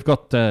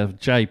got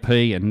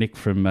JP and Nick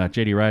from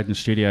Jetty Road in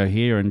studio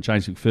here, and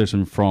James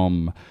McPherson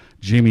from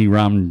Jimmy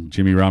Rum,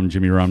 Jimmy Rum,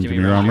 Jimmy Rum, Jimmy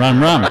Rum,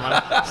 Rum, Rum.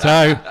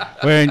 So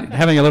we're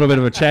having a little bit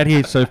of a chat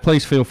here, so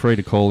please feel free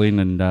to call in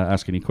and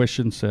ask any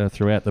questions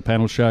throughout the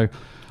panel show.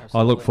 Absolutely.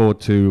 I look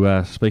forward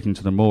to speaking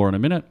to them more in a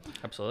minute.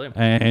 Absolutely.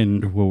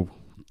 And we'll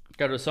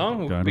go to a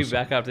song. We'll be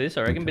back after this,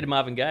 I reckon. A bit of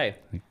Marvin Gaye.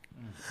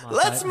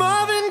 Let's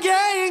Marvin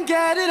Gaye and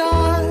get it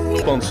on.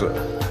 Sponsor.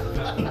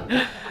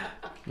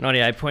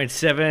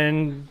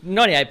 98.7,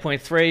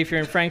 98.3 if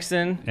you're in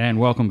Frankston. And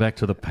welcome back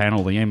to the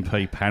panel, the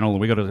MP panel.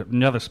 We've got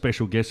another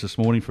special guest this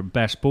morning from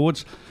Bass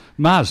Boards.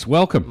 Muzz,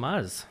 welcome.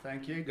 Muzz.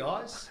 Thank you,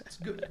 guys.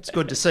 It's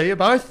good to see you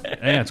both.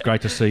 Yeah, it's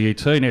great to see you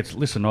too. Now,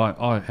 listen,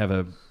 I have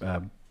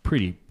a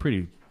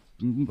pretty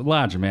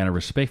large amount of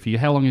respect for you.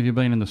 How long have you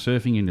been in the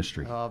surfing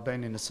industry? I've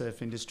been in the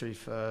surf industry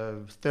for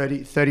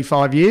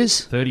 35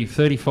 years.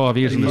 35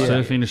 years in the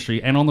surf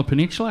industry. And on the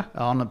peninsula?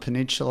 On the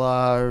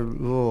peninsula,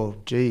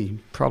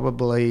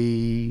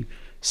 probably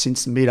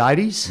since the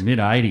mid-'80s.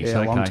 Mid-'80s, yeah,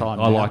 okay. Long time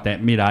I now. like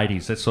that,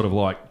 mid-'80s. That's sort of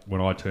like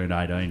when I turned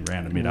 18,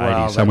 around the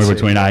mid-'80s, somewhere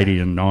between 80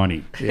 and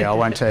 90. Yeah, I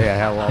won't tell you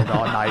how old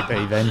I may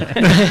be then.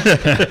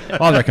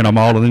 I reckon I'm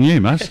older than you,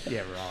 mate.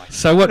 Yeah, right.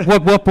 So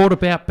what brought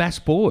about Bass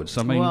Boards?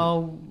 I mean,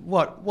 well,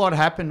 what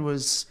happened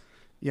was,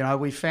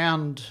 we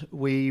found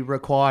we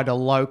required a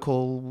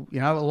local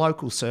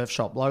surf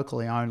shop,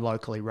 locally owned,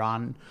 locally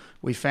run.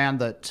 We found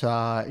that,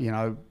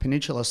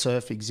 Peninsula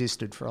Surf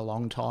existed for a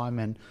long time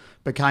and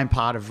became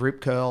part of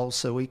Rip Curl.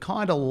 So we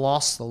kind of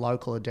lost the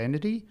local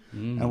identity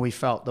and we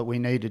felt that we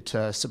needed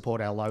to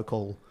support our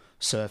local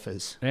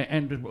surfers.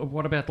 And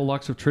what about the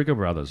likes of Trigger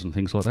Brothers and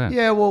things like that?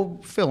 Yeah, well,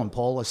 Phil and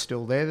Paul are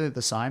still there. They're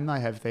the same. They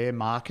have their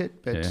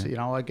market. But,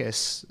 I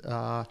guess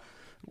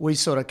we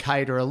sort of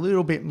cater a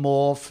little bit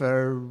more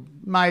for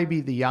maybe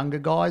the younger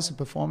guys, the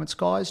performance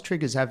guys.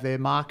 Triggers have their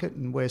market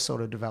and we're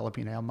sort of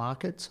developing our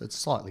market. So it's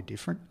slightly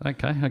different.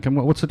 Okay.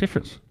 What's the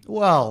difference?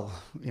 Well,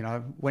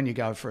 when you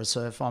go for a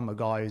surf, I'm a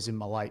guy who's in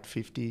my late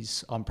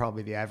 50s. I'm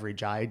probably the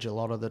average age a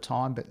lot of the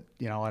time, but,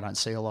 I don't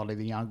see a lot of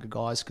the younger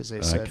guys because they're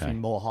surfing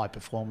more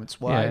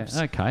high-performance waves.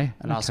 Yeah, okay.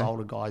 And us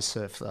older guys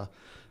surf the...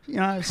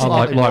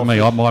 like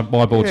me,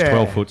 my board's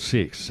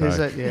 12'6". So. Is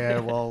it? Yeah,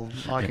 well,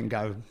 I can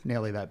go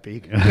nearly that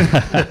big.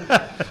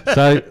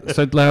 So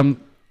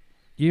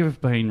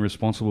you've been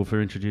responsible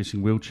for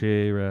introducing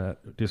wheelchair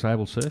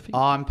disabled surfing?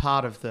 I'm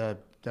part of the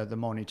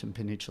Mornington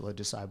Peninsula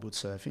Disabled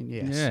Surfing,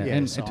 yes. Yeah, yes,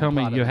 and so tell I'm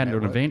me, part you of the had an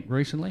network. event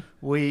recently?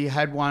 We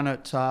had one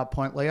at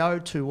Point Leo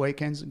 2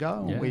 weekends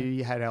ago. Yeah. And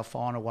we had our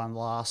final one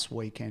last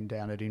weekend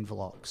down at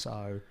Inverloch,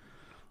 so...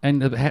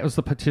 And how's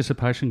the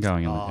participation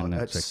going in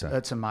that sector?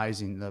 It's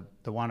amazing.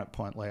 The one at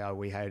Point Leo,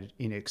 we had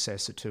in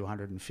excess of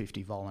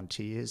 250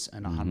 volunteers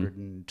and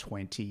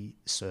 120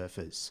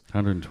 surfers.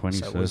 120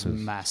 so surfers. It was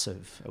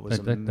massive. It was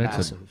massive.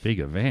 That's a big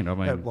event. I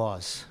mean, it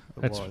was.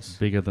 That's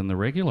bigger than the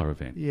regular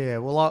event. Yeah.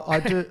 Well, I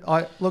do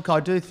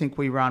think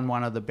we run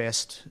one of the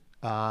best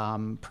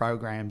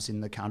programs in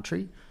the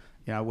country.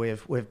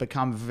 We've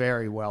become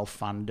very well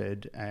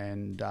funded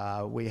and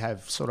we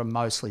have sort of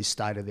mostly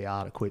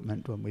state-of-the-art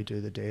equipment when we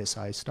do the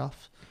DSA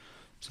stuff.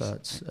 So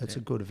it's a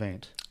good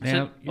event.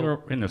 Now,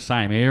 you're in the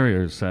same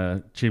area as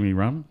Jimmy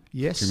Rum.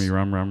 Yes. Jimmy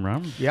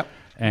Rum. Yep.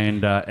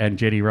 And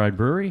Jetty Road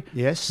Brewery.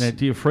 Yes. Now,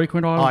 do you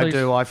frequent either of these? I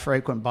do. I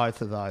frequent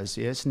both of those,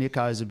 yes.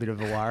 Nico's a bit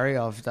of a worry.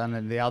 I've done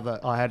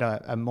I had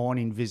a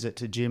morning visit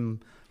to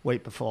Jim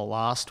week before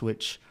last,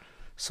 which...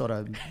 sort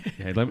of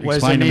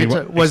was an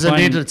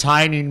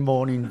entertaining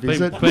morning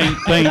visit.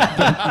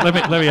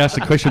 let me ask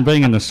the question.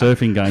 Being in the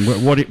surfing game,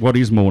 what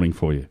is morning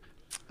for you?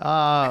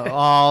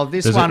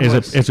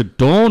 Is it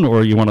dawn or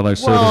are you one of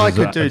those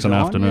surfers it's an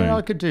afternoon? Yeah,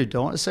 I could do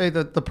dawn. See,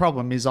 the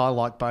problem is I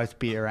like both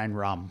beer and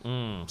rum.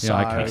 So,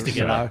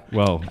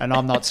 and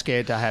I'm not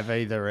scared to have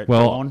either at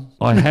Well, dawn.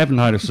 I have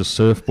noticed a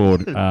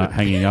surfboard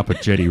hanging up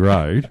at Jetty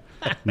Road.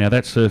 Now,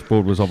 that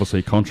surfboard was obviously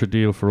a contra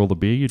deal for all the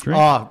beer you drink?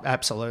 Oh,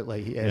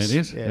 absolutely, yes. It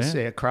is? Yes,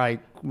 yeah.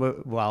 Craig,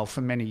 well, for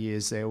many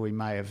years there, we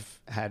may have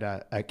had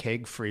a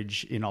keg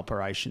fridge in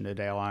operation at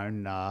our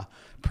own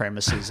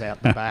premises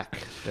out the back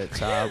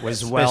that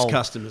was well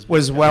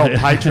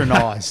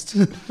patronised.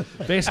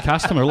 Best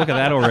customer, look at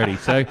that already.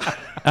 So,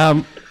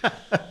 have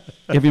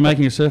you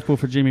making a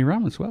surfboard for Jimmy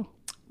Rum as well?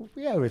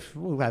 Yeah,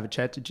 we'll have a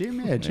chat to Jim.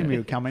 Yeah, Jimmy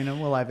will come in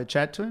and we'll have a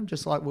chat to him,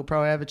 just like we'll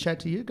probably have a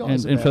chat to you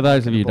guys. And for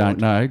those of you who don't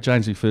know,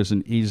 James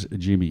McPherson is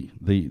Jimmy,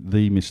 the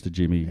Mr.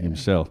 Jimmy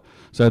himself.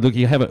 So look,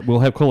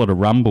 we'll call it a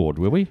rum board,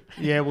 will we?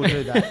 Yeah, we'll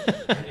do that.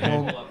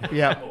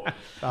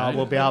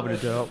 We'll be able to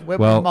do it. We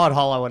might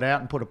hollow it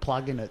out and put a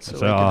plug in it so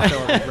we can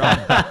fill it with rum.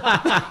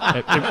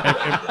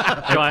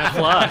 Giant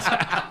flask.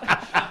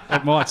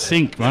 It might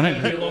sink, won't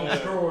it?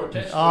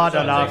 I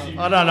don't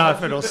know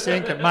if it'll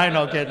sink. It may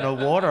not get in the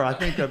water. I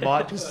think it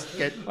might just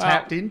get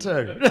tapped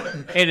into.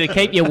 It'll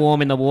keep you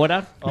warm in the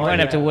water. You won't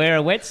have to wear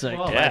a wetsuit.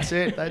 Well, that's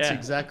it. That's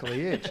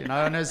exactly it.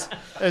 And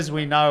as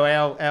we know,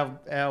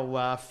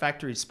 our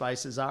factory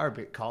spaces are a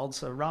bit cold,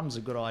 so rum's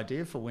a good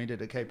idea for winter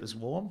to keep us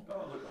warm.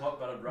 Oh, look, hot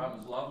buttered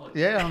rum is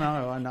lovely. Yeah,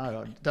 I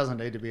know. It doesn't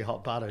need to be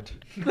hot buttered.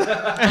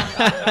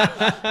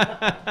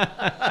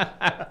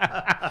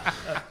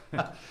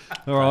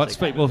 All right.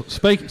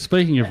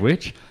 Speaking of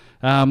which,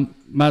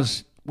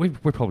 Muzz, we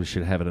probably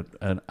should have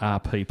an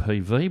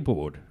RPPV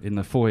board in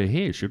the foyer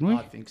here, shouldn't we?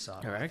 I think so.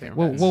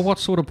 Well, what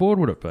sort of board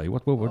would it be?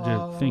 What would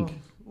you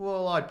think?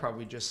 Well, I'd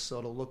probably just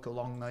sort of look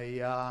along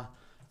the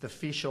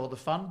fish or the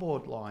fun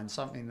board line,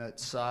 something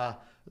that's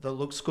that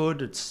looks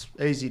good. It's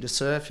easy to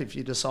surf if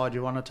you decide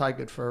you want to take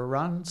it for a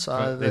run.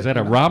 So is that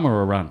a rum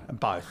or a run?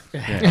 Both.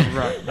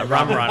 Yeah. a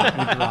rum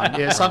run.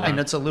 Yeah, something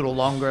that's a little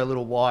longer, a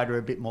little wider,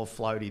 a bit more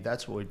floaty.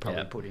 That's what we'd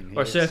probably put in here.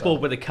 Or a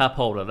surfboard with a cup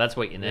holder. That's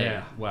what you need.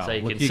 Yeah, wow. So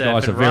you Look, can you surf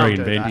guys and are very rum,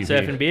 inventive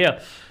surf here. and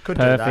beer. Could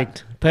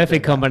Perfect.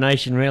 Perfect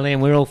combination, really,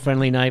 and we're all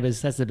friendly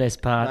neighbours. That's the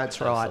best part. That's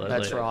right. Absolutely.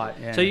 That's right.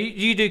 Yeah. So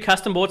you do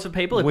custom boards for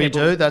people? If We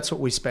people... do. That's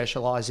what we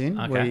specialise in.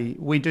 Okay.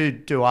 We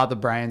do other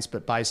brands,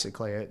 but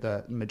basically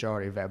the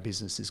majority of our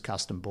business is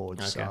custom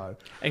boards. Okay. So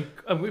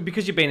And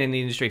because you've been in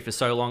the industry for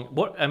so long,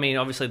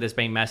 obviously there's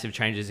been massive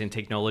changes in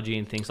technology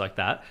and things like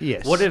that.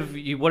 Yes. What have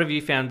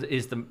you found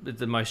is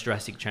the most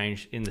drastic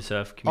change in the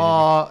surf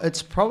community?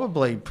 It's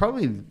probably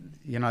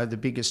the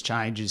biggest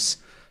change is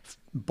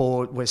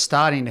board. We're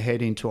starting to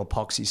head into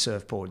epoxy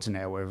surfboards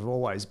now. We've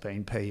always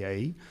been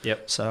PE.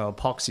 Yep. So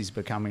epoxy's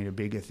becoming a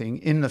bigger thing.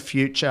 In the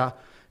future,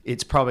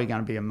 it's probably going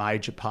to be a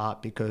major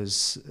part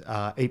because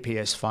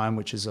EPS foam,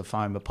 which is a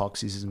foam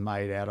epoxies is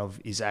made out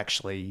of, is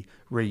actually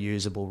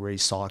reusable,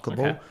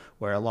 recyclable,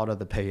 where a lot of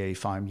the PE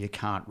foam you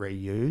can't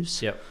reuse.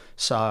 Yep.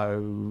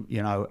 So,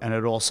 and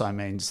it also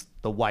means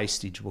the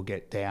wastage will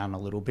get down a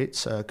little bit.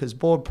 So, because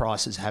board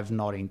prices have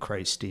not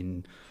increased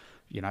in,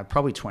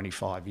 probably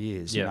 25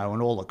 years,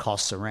 and all the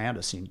costs around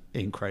us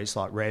increase,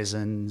 like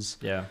resins,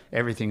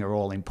 everything are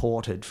all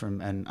imported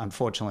and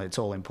unfortunately it's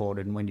all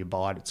imported, and when you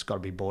buy it, it's got to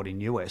be bought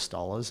in US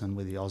dollars, and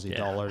with the Aussie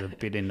dollar a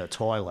bit in the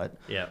toilet,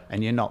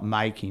 and you're not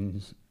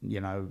making,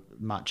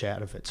 much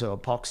out of it. So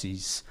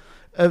epoxies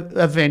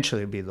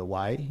eventually will be the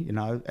way,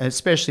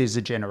 especially as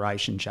the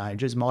generation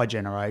changes. My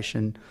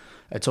generation,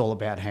 it's all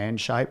about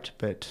hand-shaped,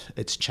 but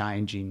it's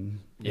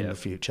changing in the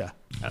future.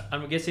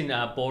 I'm guessing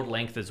board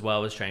length as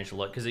well has changed a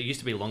lot, because it used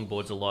to be long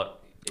boards a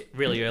lot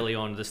really early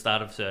on at the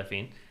start of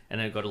surfing, and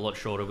then it got a lot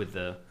shorter with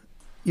the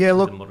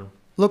modern.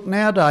 Look,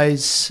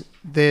 nowadays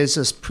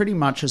there's pretty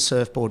much a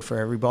surfboard for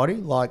everybody.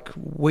 Like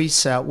we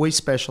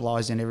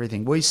specialise in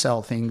everything. We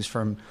sell things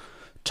from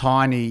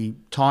tiny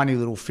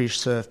little fish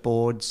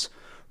surfboards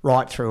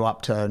right through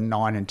up to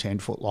 9 and 10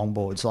 foot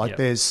longboards. Like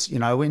there's,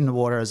 in the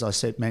water, as I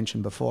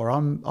mentioned before,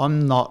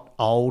 I'm not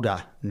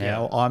older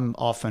now. I'm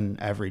often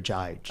average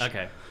age.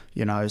 Okay.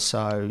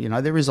 So,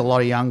 there is a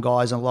lot of young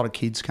guys and a lot of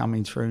kids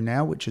coming through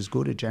now, which is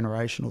good, a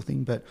generational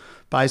thing. But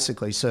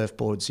basically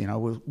surfboards,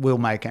 we'll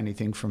make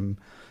anything from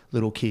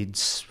little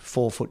kids,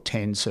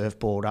 4'10"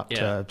 surfboard up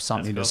to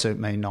something to suit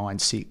me,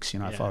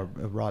 9'6", if I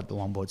ride the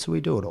longboard. So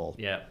we do it all.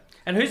 Yeah.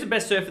 And who's the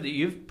best surfer that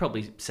you've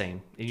probably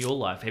seen in your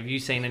life? Have you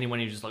seen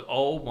anyone you're just like,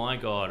 oh my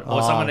God?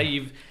 Or someone that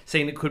you've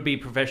seen that could be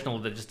professional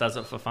that just does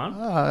it for fun?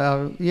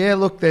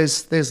 Look,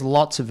 there's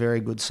lots of very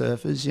good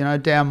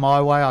surfers. Down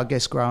my way, I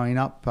guess growing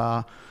up,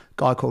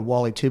 guy called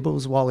Wally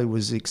Tibbles. Wally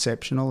was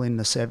exceptional in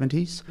the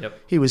 70s. Yep.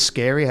 He was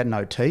scary, had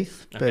no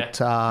teeth, but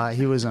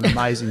he was an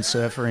amazing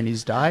surfer in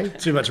his day.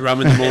 Too much rum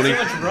in the morning.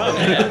 Too much rum,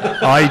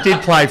 yeah. He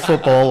did play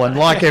football, and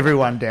like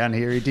everyone down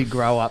here, he did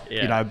grow up,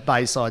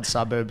 Bayside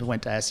suburb,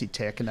 went to Acid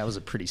Tech, and that was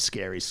a pretty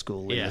scary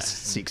school in the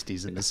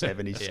 60s and the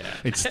 70s. Yeah.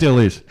 It still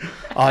is.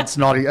 It's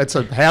not. It's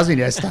a housing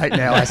estate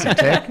now, Acid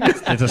Tech.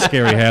 It's a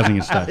scary housing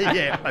estate.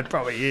 Yeah, it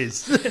probably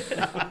is.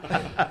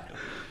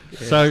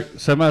 So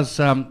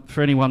Muzz,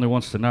 for anyone that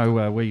wants to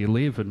know where you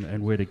live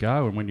and where to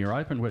go and when you're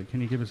open,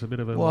 can you give us a bit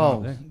of a...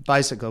 Well,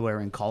 basically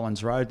we're in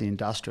Collins Road, the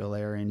industrial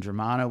area in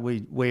Dramana.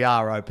 We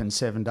are open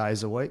 7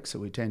 days a week, so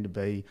we tend to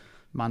be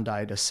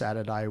Monday to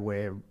Saturday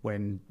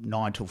when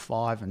 9 till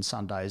 5, and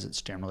Sundays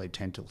it's generally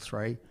 10 till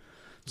 3. Yep.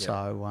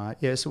 So,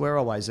 so we're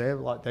always there,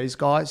 like these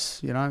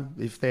guys,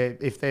 if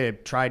their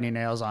trading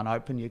hours aren't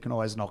open, you can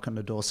always knock on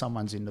the door.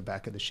 Someone's in the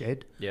back of the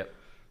shed. Yep.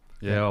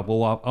 Yeah,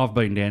 well, I've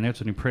been down there.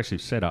 It's an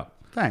impressive setup.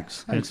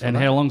 Thanks. And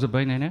how long's it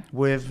been there now?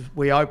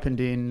 We opened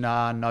in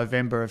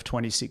November of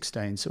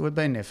 2016, so we've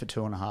been there for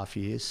 2.5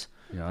 years.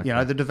 Yeah,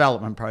 okay. The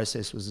development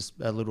process was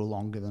a little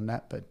longer than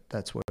that, but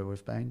that's where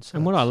we've been. So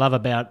and what I love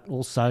about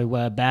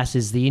also Bass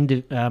is the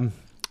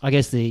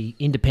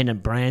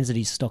independent brands that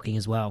he's stocking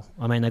as well.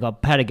 I mean, they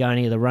got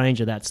Patagonia, the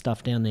range of that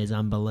stuff down there is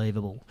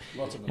unbelievable.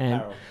 Lots of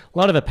apparel. A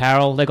lot of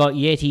apparel. They got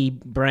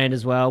Yeti brand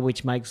as well,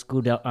 which makes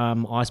good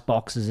ice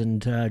boxes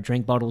and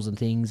drink bottles and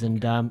things.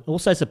 And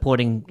also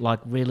supporting like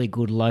really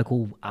good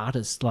local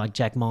artists like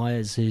Jack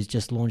Myers, who's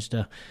just launched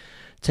a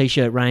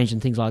T-shirt range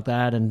and things like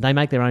that, and they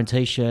make their own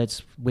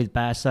T-shirts with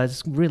Bass, so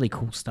it's really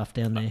cool stuff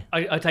down there.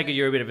 I take it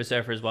you're a bit of a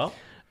surfer as well?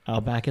 Oh,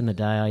 back in the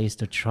day, I used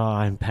to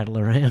try and paddle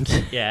around.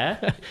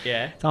 Yeah.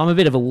 So I'm a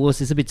bit of a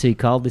wuss. It's a bit too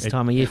cold this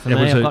time of year for me.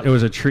 It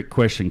was a trick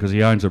question because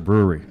he owns a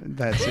brewery.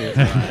 That's it.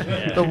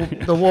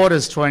 Right. The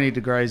water's 20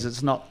 degrees.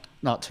 It's not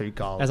too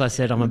cold. As I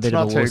said, I'm a bit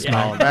of a wuss.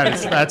 Not too cold.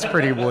 That's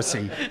pretty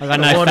wussy.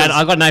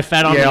 I got no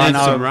fat on me. I know.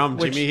 Some rum,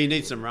 Jimmy. He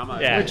needs some rum.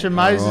 Which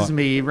amazes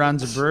me. He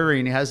runs a brewery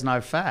and he has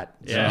no fat.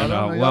 Yeah,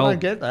 so I don't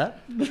get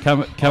that.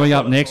 Coming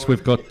up next,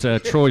 we've got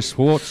Troy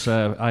Swartz,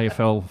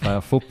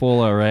 AFL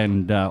footballer,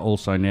 and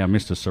also now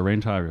Mr.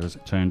 Sorrento has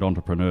turned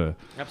entrepreneur.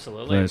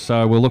 Absolutely.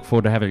 So we'll look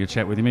forward to having a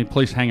chat with him.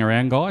 Please hang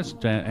around, guys,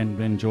 and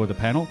enjoy the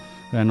panel.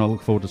 And I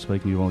look forward to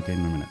speaking to you all again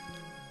in a minute.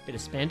 Bit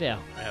of Spandau.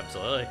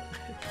 Absolutely.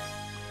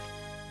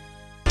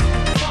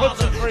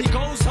 father. He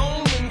goes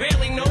home and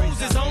barely knows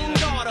his own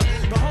daughter.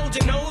 But hold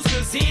your nose,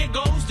 'cause here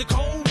goes the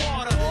cold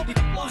water.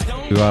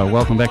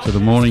 Welcome back to the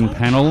morning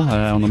panel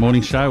on the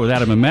morning show with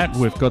Adam and Matt.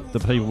 We've got the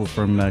people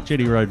from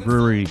Jetty Road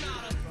Brewery,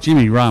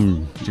 Jimmy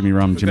Rum, Jimmy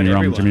Rum, and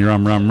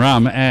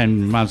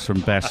Muzz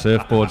from Bass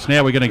Surfboards.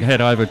 Now we're going to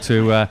head over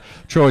to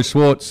Troy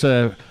Swartz,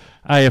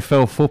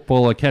 AFL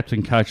footballer,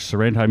 captain coach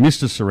Sorrento,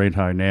 Mr.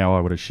 Sorrento now, I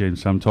would assume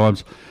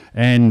sometimes,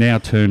 and now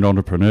turned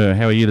entrepreneur.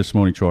 How are you this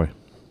morning, Troy?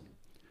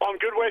 I'm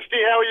good, Westy.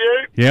 How are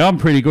you? Yeah, I'm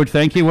pretty good,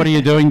 thank you. What are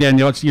you doing down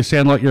there? You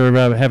sound like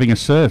you're having a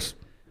surf.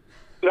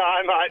 No,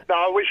 mate. No,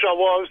 I wish I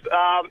was.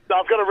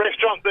 I've got a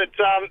restaurant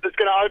that's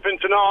going to open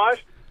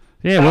tonight.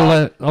 Yeah,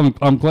 well,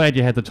 I'm glad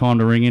you had the time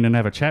to ring in and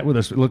have a chat with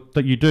us. Look,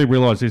 that you do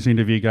realise this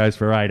interview goes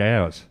for 8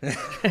 hours.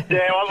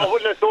 Yeah, I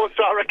wouldn't have thought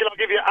so. I reckon I'll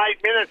give you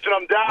 8 minutes and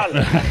I'm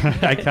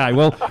done. Okay,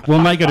 well,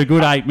 we'll make it a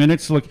good 8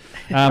 minutes. Look,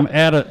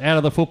 out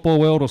of the football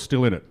world or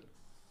still in it?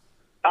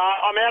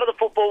 I'm out of the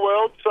football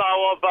world, so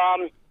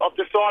I've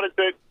decided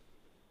that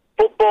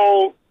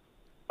football.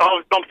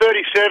 I'm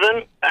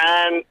 37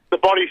 and the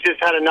body's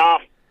just had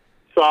enough.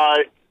 So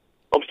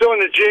I'm still in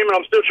the gym and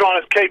I'm still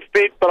trying to keep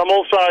fit, but I'm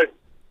also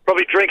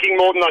probably drinking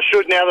more than I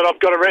should now that I've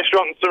got a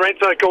restaurant in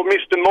Sorrento called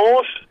Mr.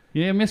 Morse.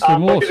 Yeah, Mr.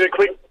 Morse.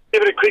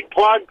 Give it a quick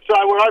plug. So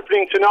we're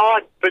opening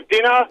tonight for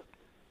dinner,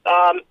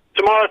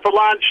 tomorrow for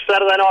lunch,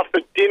 Saturday night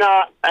for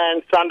dinner,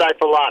 and Sunday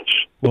for lunch.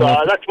 Well,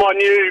 so that's my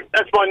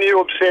new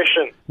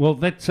obsession. Well,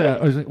 that's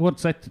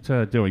what's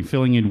that doing?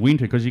 Filling in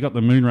winter because you got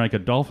the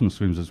Moonraker Dolphin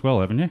Swims as well,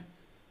 haven't you?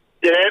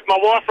 Yeah, my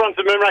wife runs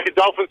the Moonraker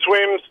Dolphin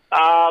Swims,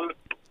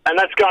 and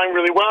that's going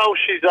really well.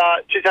 She's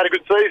had a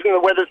good season. The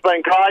weather's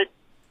been great.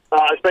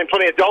 There's been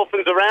plenty of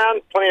dolphins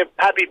around, plenty of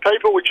happy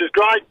people, which is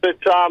great. But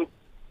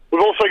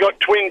we've also got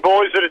twin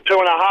boys that are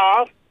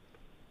 2.5,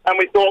 and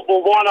we thought,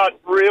 well, why not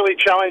really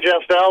challenge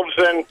ourselves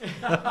and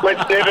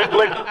let's never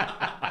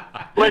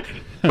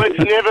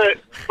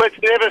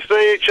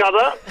see each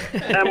other,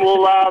 and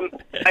we'll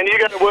and you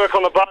go to work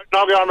on the boat, and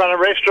I'll go and run a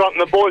restaurant,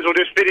 and the boys will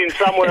just fit in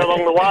somewhere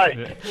along the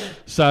way.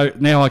 So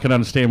now I can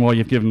understand why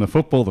you've given the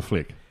football the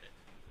flick.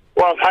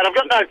 Well, I've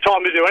got no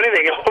time to do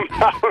anything.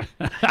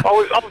 I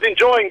was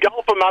enjoying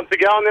golf a month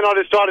ago, and then I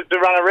decided to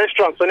run a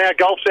restaurant, so now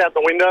golf's out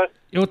the window.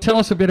 Well, tell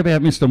us a bit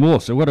about Mr.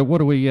 Morse. So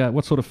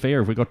what sort of fare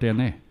have we got down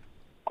there?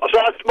 So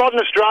it's modern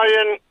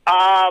Australian.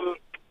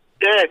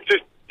 It's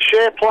just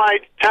share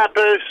plates,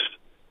 tapas.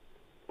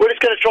 We're just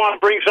going to try and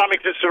bring something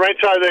to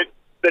Sorrento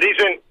that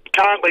isn't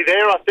currently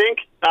there, I think.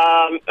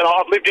 And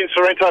I've lived in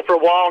Sorrento for a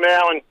while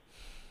now, and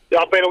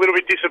I've been a little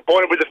bit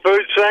disappointed with the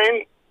food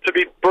scene, to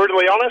be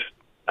brutally honest.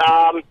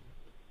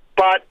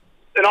 But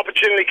an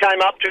opportunity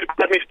came up to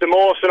Mr.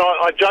 Morse, and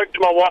I joked to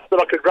my wife that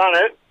I could run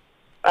it,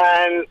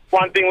 and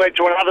one thing led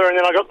to another, and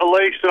then I got the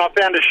lease, and I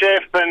found a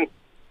chef, and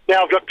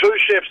now I've got 2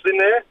 chefs in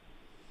there.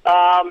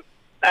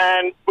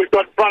 And we've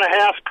got front of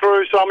house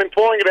crew, so I'm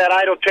employing about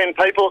 8 or 10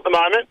 people at the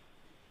moment,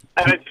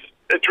 and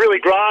it's really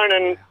grown,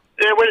 and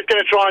yeah, we're just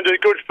going to try and do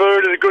good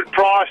food at a good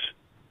price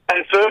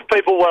and serve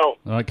people well.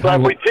 Okay, so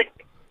well,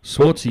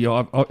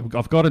 Swartzy,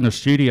 I've got in the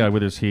studio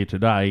with us here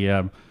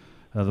today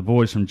the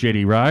boys from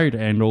Jetty Road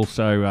and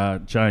also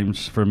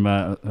James from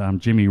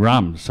Jimmy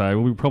Rum. So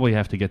we'll probably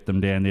have to get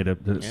them down there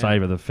to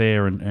savour the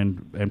fare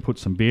and put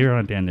some beer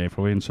on down there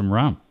for you and some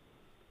rum.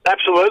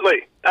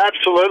 Absolutely.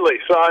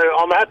 So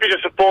I'm happy to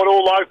support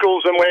all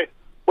locals, and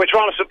we're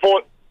trying to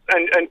support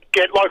and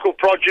get local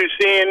produce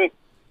in,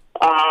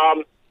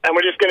 and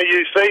we're just going to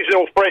use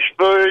seasonal fresh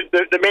food.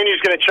 The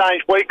menu's going to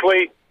change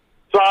weekly,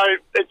 so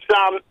it's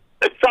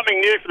something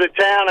new for the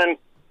town, and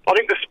I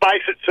think the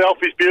space itself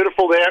is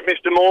beautiful there at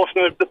Mr. Morse,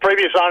 and the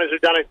previous owners have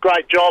done a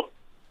great job,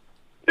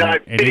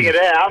 fitting it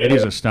out. It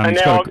is a stunning.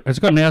 It's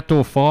got an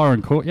outdoor fire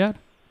and courtyard.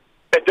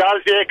 It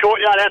does, yeah.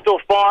 Courtyard, outdoor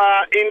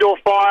fire, indoor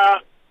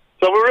fire.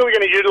 So we're really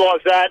going to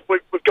utilise that.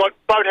 We've got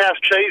Boathouse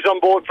cheese on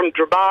board from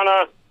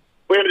Dramana.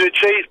 We're going to do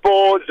cheese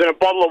boards and a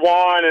bottle of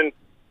wine and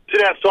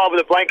sit outside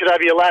with a blanket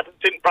over your lap and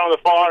sit in front of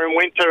the fire in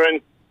winter and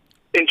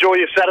enjoy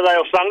your Saturday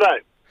or Sunday.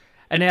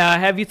 And now,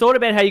 have you thought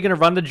about how you're going to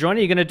run the joint?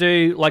 Are you going to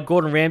do like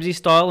Gordon Ramsay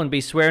style and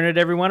be swearing at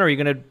everyone, or are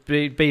you going to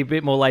be a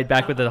bit more laid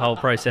back with the whole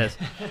process?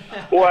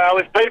 Well,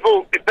 if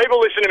people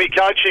listen to me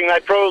coaching, they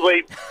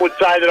probably would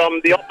say that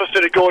I'm the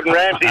opposite of Gordon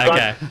Ramsay.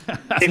 Okay,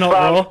 it's not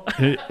raw.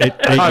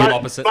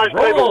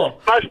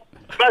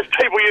 Most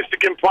people used to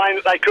complain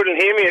that they couldn't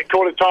hear me at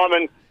quarter time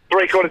and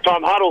 3/4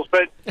 time huddles,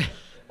 but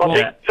I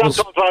think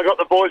sometimes when I got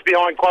the boys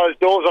behind closed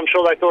doors, I'm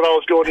sure they thought I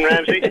was Gordon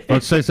Ramsay. Well,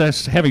 so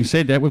having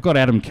said that, we've got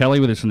Adam Kelly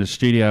with us in the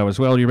studio as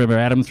well. Do you remember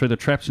Adam through the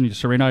traps in your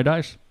Sorrento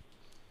days?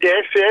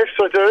 Yes,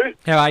 I do.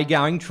 How are you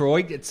going,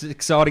 Troy? It's an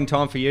exciting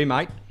time for you,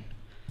 mate.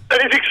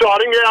 It is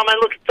exciting, yeah. I mean,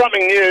 look, it's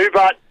something new,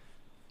 but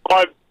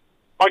I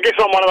guess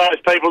I'm one of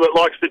those people that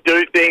likes to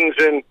do things,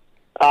 and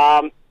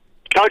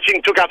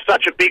coaching took up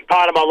such a big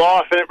part of my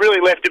life, and it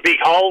really left a big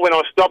hole when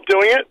I stopped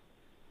doing it.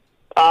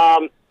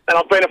 And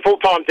I've been a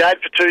full-time dad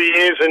for 2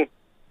 years, and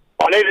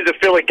I needed to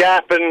fill a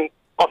gap, and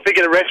I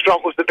figured a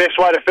restaurant was the best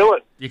way to fill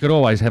it. You could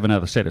always have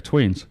another set of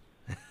twins.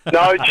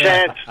 No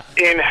chance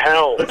in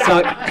hell.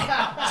 So,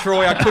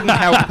 Troy, I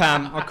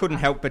couldn't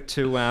help but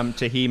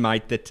to hear,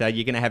 mate, that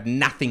you're going to have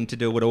nothing to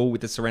do at all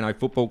with the Sorrento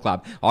Football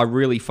Club. I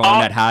really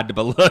find that hard to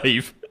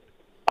believe.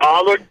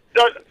 Oh, look,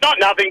 not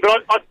nothing,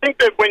 but I think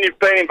that when you've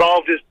been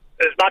involved as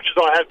much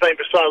as I have been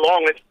for so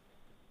long,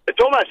 it's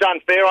almost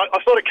unfair. I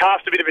sort of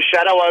cast a bit of a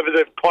shadow over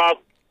the club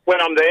when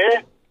I'm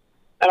there,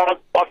 and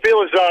I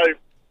feel as though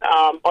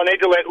I need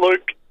to let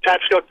Luke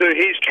Tapscott do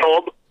his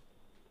job.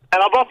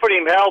 And I've offered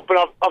him help, and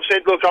I've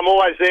said, look, I'm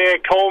always there.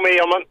 Call me.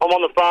 I'm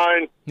on the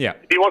phone. Yeah.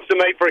 If he wants to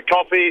meet for a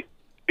coffee,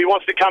 if he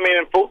wants to come in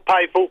and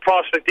pay full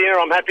price for dinner,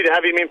 I'm happy to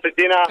have him in for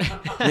dinner.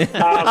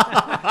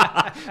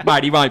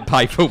 Mate, he won't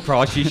pay full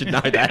price. You should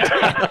know that.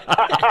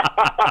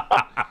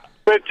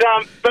 But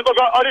look,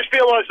 I just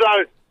feel as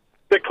though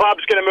the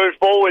club's going to move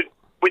forward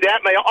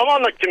without me. I'm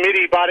on the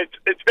committee, but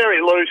it's very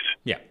loose.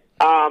 Yeah.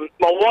 My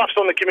wife's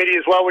on the committee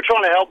as well. We're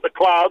trying to help the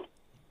club,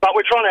 but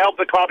we're trying to help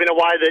the club in a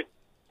way that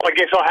I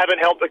guess I haven't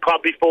helped the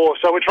club before.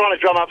 So we're trying to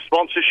drum up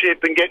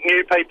sponsorship and get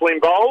new people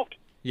involved.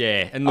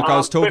 Yeah, and look, I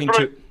was talking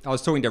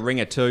to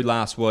Ringer too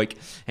last week.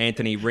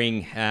 Anthony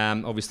Ring,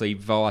 obviously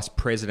vice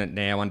president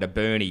now under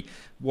Bernie.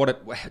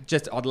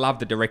 I'd love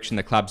the direction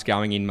the club's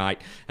going in, mate.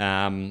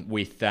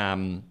 With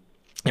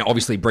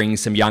obviously bringing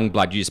some young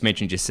blood. You just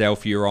mentioned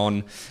yourself, you're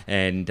on,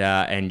 and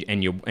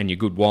your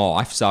good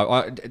wife.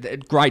 So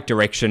great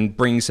direction.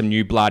 Bring some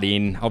new blood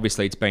in.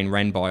 Obviously, it's been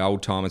ran by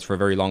old timers for a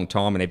very long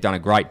time, and they've done a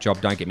great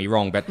job. Don't get me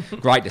wrong, but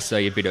great to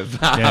see a bit of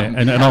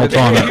and an old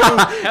timer.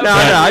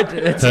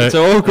 It's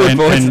all good,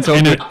 boys. It's all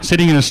good.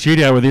 Sitting in a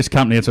studio with this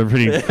company, it's a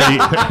pretty.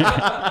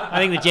 I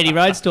think the Jetty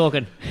Road's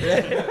talking.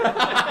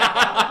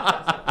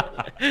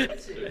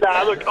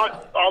 No, look, I'm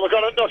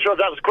not sure if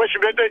that was a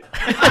question, but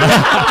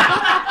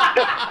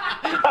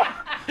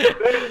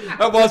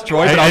it was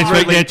Troy.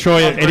 But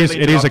Troy,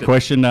 it is a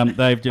question.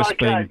 They've just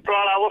been.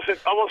 Right, I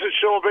wasn't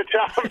sure, but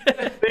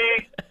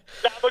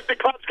look, the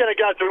club's going to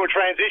go through a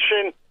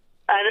transition,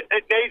 and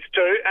it needs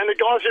to. And the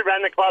guys who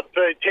ran the club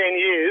for 10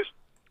 years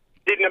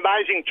did an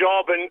amazing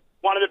job. And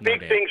one of the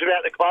big things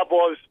about the club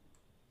was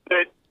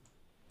that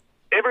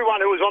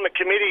everyone who was on the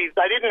committee,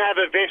 they didn't have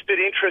a vested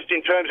interest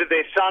in terms of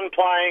their son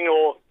playing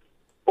or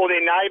their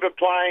neighbour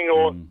playing,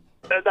 or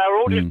they were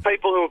all just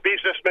people who were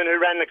businessmen who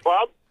ran the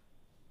club.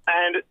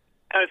 And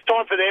it's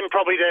time for them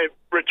probably to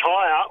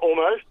retire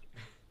almost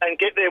and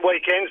get their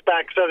weekends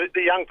back so that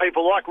the young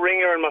people like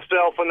Ringer and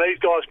myself and these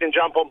guys can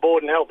jump on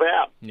board and help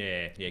out.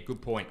 Yeah,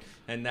 good point.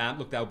 And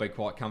look, they'll be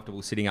quite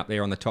comfortable sitting up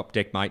there on the top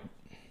deck, mate.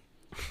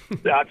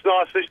 Yeah, it's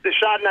nice. The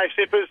Chardonnay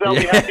sippers, they'll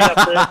be happy up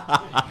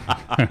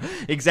there.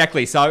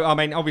 Exactly. So, I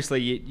mean,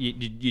 obviously,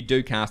 you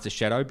do cast a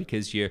shadow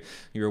because you're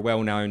a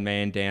well-known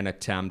man down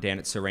at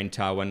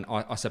Sorrento, and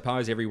I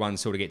suppose everyone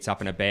sort of gets up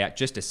and about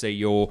just to see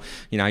your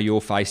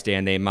face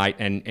down there, mate.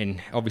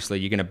 And obviously,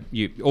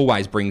 you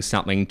always bring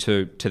something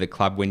to the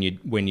club when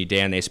you're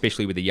down there,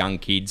 especially with the young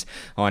kids.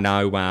 I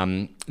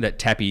know that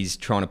Tappy's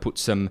trying to put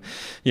some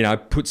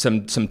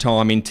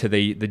time into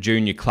the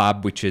junior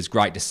club, which is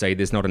great to see.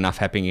 There's not enough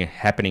happening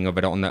of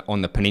it on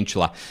the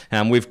peninsula.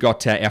 We've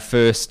got our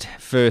first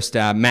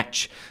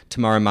match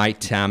tomorrow,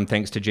 mate.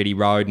 Thanks to Jetty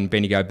Road and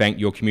Bendigo Bank,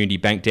 your community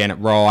bank down at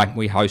Rye.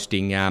 We're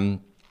hosting.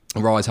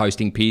 Rye's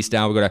hosting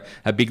Pearcedale. We've got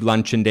a big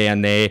luncheon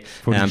down there,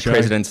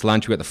 President's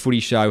Lunch. We've got the footy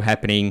show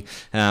happening.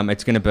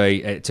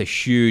 It's a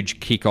huge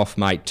kick-off,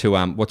 mate, to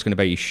what's going to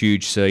be a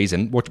huge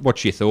season.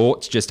 What's your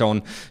thoughts just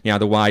on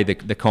the way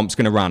the comp's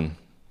going to run?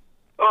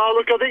 Oh,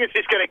 look, I think it's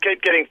just going to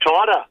keep getting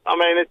tighter. I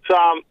mean, it's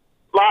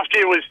last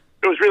year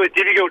it was really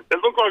difficult. It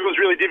looked like it was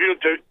really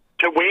difficult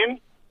to win,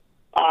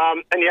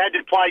 and you had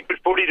to play good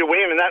footy to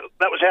win, and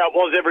that was how it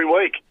was every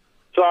week.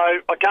 So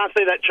I can't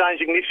see that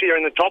changing this year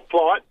in the top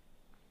flight.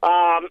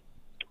 And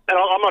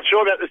I'm not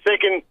sure about the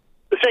second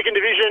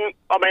division.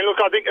 I mean, look,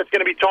 I think it's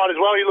going to be tight as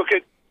well. You look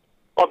at,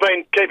 I've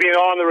been keeping an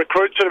eye on the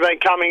recruits that have been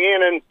coming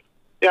in, and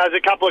there's a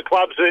couple of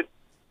clubs that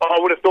I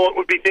would have thought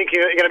would be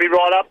thinking that they're going to be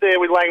right up there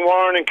with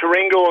Langwarrin and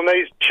Coringal, and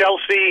these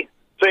Chelsea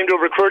seem to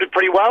have recruited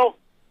pretty well.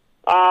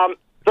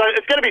 So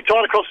it's going to be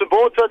tight across the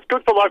board, so it's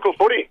good for local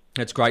footy.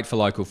 It's great for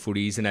local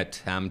footy, isn't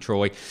it,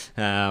 Troy?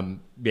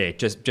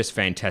 Just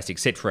fantastic.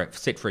 Set for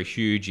a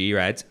huge year,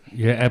 Ads.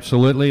 Yeah,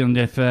 absolutely. And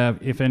if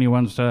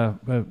anyone's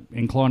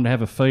inclined to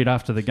have a feed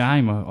after the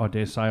game, I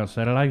dare say on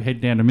Saturday, head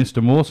down to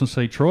Mr. Morse and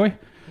see Troy.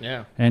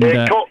 Yeah. And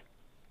go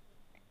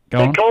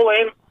on. Call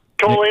in.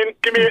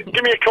 Give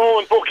me a call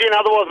and book in.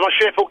 Otherwise, my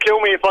chef will kill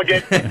me if I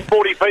get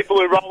 40 people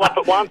who roll up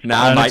at once.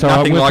 No, mate,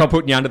 nothing like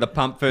putting you under the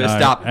pump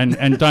first up.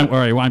 And don't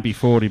worry, it won't be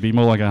 40. It'll be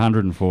more like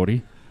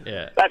 140.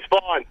 Yeah. That's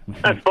fine.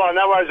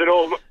 No worries at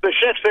all. The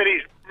chef said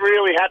he's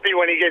really happy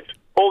when he gets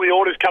all the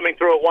orders coming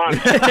through at once.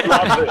 He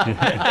loves it.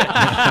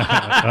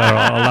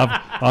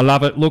 I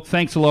love it. Look,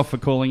 thanks a lot for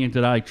calling in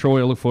today, Troy.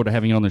 I look forward to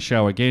having you on the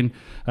show again.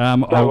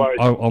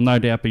 I'll no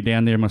doubt be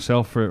down there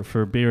myself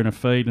for a beer and a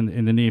feed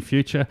in the near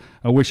future.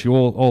 I wish you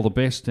all the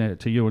best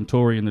to you and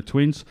Tori and the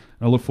twins.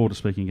 I look forward to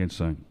speaking again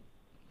soon.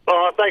 All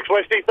right, thanks,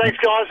 Westy. Thanks,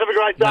 guys. Have a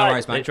great day. No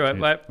worries, mate. Enjoy it,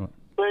 mate. See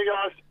you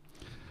guys.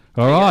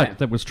 All right,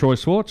 that was Troy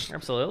Swartz.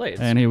 Absolutely.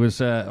 And he was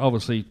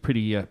obviously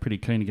pretty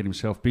keen to get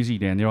himself busy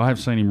down there. I have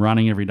seen him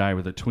running every day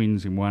with the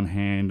twins in one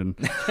hand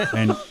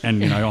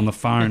and you know, on the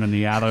phone in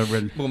the other,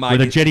 and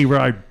with a Jetty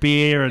Road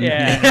beer and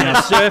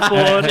a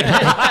surfboard.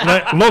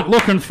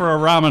 looking for a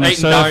rum and a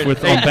surf on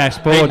Bass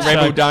Boards.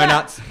 Rebel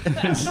donuts.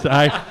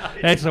 So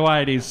that's the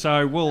way it is.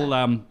 So we'll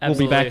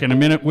be back in a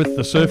minute with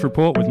the Surf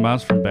Report with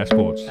Muzz from Bass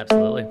Boards.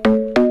 Absolutely.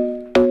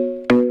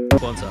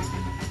 Sponsor.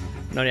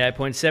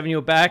 98.7,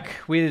 you're back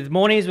with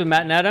Mornings with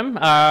Matt and Adam.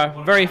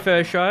 Our very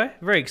first show.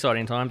 Very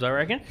exciting times, I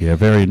reckon. Yeah,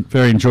 very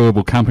very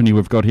enjoyable company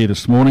we've got here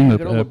this morning. We've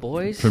got all the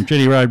boys. From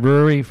Jetty Road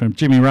Brewery, from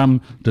Jimmy Rum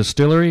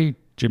Distillery,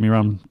 Jimmy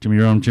Rum,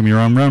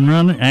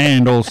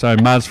 and also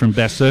Muzz from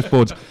Bass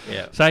Surfboards.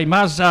 Yeah. So,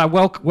 Muzz,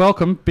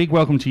 welcome, big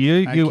welcome to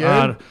you. Thank you.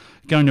 Are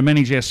going to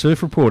manage our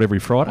surf report every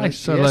Friday.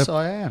 So yes,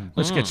 I am.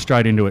 Let's get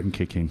straight into it and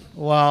kick in.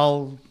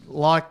 Well,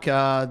 like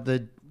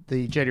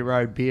the Jetty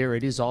Road beer,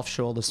 it is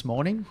offshore this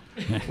morning,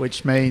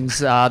 which means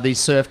the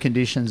surf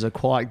conditions are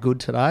quite good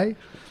today.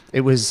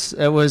 It was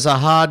a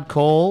hard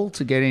call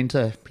to get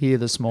into here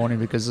this morning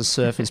because the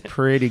surf is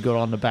pretty good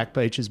on the back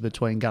beaches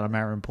between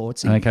Gunnamatta and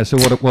Portsea. Okay, so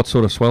what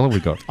sort of swell have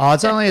we got? Oh,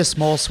 it's only a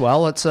small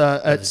swell. It's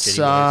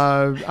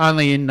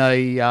only in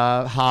the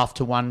 1/2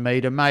 to 1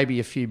 metre,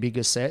 maybe a few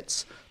bigger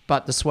sets.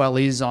 But the swell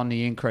is on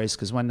the increase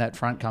because when that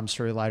front comes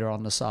through later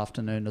on this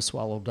afternoon, the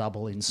swell will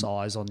double in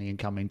size on the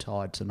incoming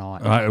tide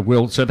tonight.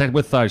 So that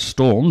with those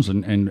storms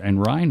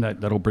and rain,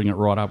 that'll bring it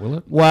right up, will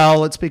it?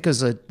 Well, it's because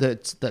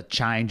the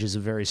change is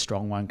a very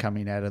strong one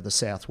coming out of the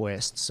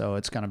southwest, so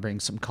it's going to bring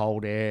some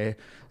cold air.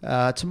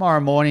 Tomorrow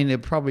morning,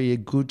 there'll probably be a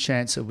good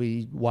chance there'll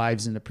be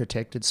waves in the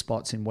protected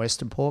spots in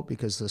Western Port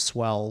because the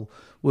swell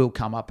will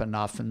come up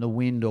enough and the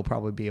wind will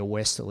probably be a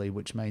westerly,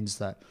 which means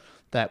that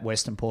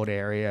Western Port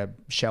area,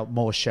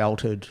 more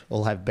sheltered,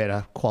 will have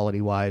better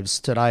quality waves.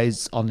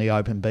 Today's on the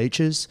open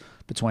beaches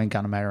between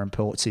Gunnamatta and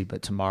Portsea,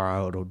 but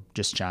tomorrow it'll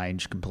just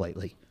change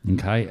completely.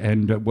 Okay,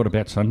 and what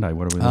about Sunday?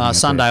 What are we looking at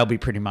Sunday there? will be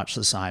pretty much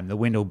the same. The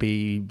wind will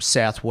be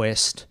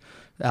southwest.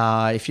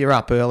 If you're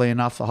up early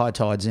enough, the high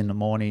tide's in the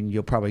morning,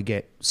 you'll probably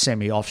get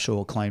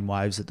semi-offshore clean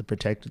waves at the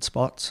protected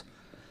spots.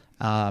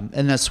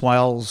 And the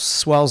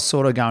swell's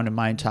sort of going to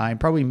maintain.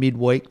 Probably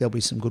midweek, there'll be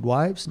some good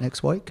waves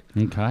next week.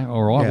 Okay,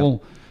 all right. Yeah.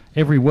 Well,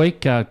 every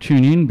week,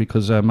 tune in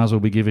because Muzz will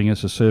be giving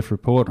us a surf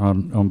report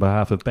on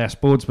behalf of Bass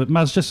Boards. But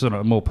Muzz, just on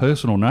a more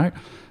personal note,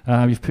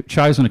 you've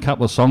chosen a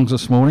couple of songs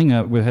this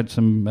morning. We've had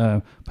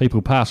some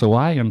people pass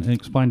away, and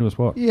explain to us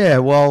what. Yeah,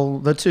 well,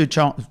 the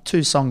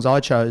two songs I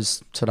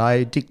chose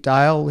today, Dick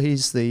Dale,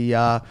 he's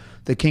the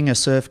king of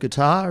surf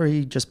guitar.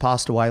 He just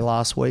passed away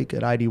last week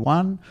at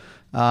 81.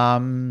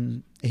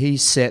 He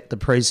set the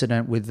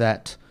precedent with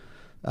that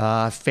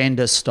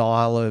Fender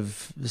style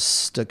of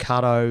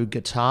staccato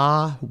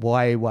guitar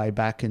way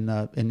back in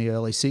the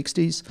early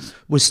 60s.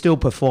 Was still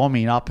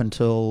performing up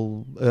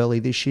until early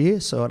this year,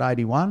 so at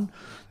 81.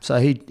 So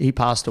he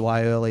passed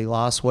away early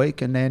last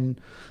week. And then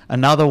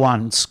another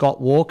one, Scott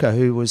Walker,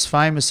 who was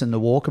famous in the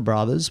Walker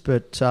Brothers,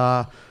 but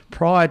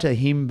prior to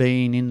him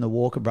being in the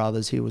Walker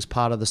Brothers, he was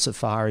part of the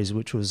Safaris,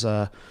 which was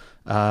a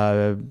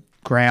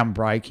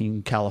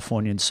groundbreaking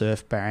Californian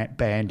surf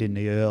band in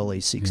the early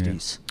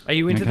 60s. Yeah. Are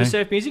you into the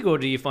surf music, or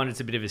do you find it's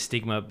a bit of a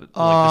stigma, like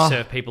the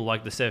surf people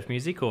like the surf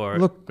music, or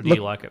do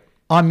you like it?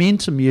 I'm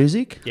into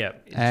music, yeah,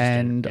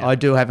 and I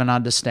do have an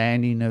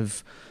understanding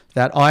of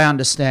that. I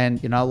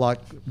understand, like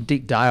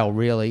Dick Dale,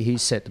 really, he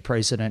set the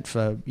precedent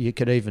for, you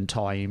could even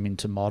tie him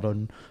into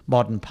modern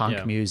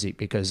punk music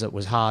because it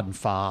was hard and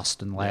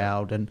fast and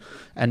loud,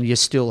 and you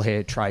still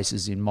hear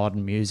traces in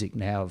modern music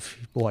now of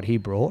what he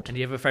brought. And do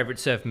you have a favourite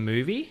surf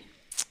movie?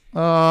 Hey,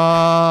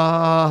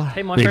 my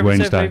Big favourite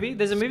Wednesday. surf movie?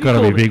 There's a movie Gotta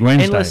called be Big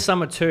Wednesday. Endless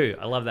Summer 2.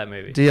 I love that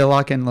movie. Do you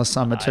like Endless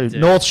Summer 2? do.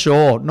 North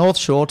Shore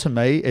to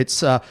me,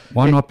 it's...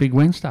 Why not Big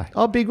Wednesday?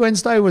 Oh, Big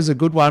Wednesday was a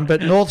good one,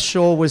 but North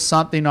Shore was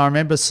something, I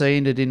remember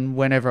seeing it in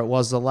whenever it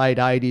was, the late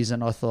 80s,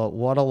 and I thought,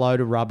 what a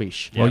load of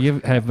rubbish. Well, you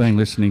have been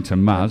listening to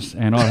Muzz,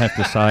 and I'd have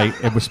to say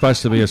it was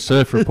supposed to be a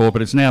surf report,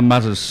 but it's now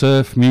Muzz's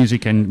surf,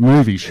 music and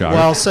movie show.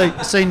 Well,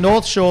 see,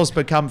 North Shore's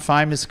become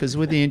famous because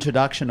with the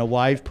introduction of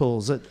wave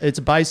pools, it's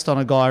based on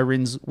a guy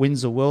who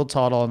wins a world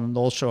title on the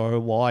North Shore of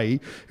Hawaii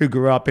who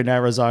grew up in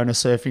Arizona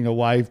surfing a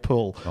wave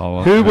pool.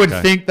 Oh, who would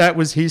okay. think that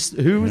was his?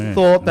 Who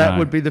thought that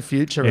would be the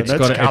future? It's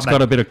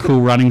got a bit of Cool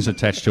Runnings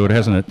attached to it,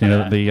 hasn't it?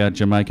 The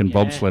Jamaican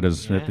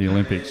bobsledders at the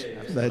Olympics.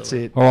 That's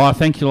it. All right,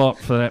 thank you a lot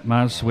for that,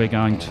 Muzz. We're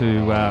going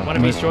to... one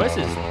of his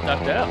choices,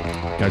 ducked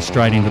out. Go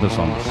straight into the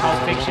songs.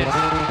 Pulse Pictures.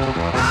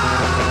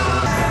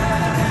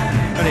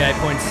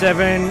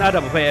 98.7,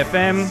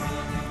 RPPFM.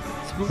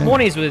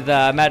 Mornings with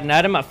Matt and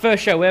Adam. Our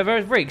first show ever.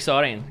 It's very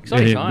exciting.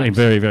 Exciting times.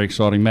 Very, very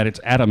exciting. Matt, it's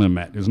Adam and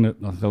Matt, isn't it?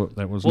 I thought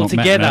that was not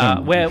Matt and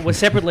Adam. We're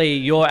separately,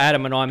 you're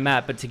Adam and I'm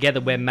Matt, but together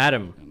we're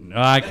Madam.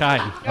 Okay,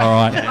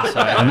 all right.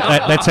 And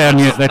that's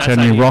our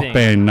new rock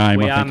band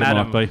name, I think it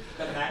might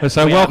be.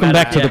 So welcome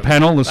back to the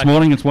panel this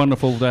morning. It's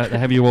wonderful to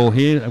have you all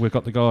here. We've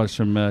got the guys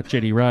from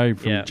Jetty Road,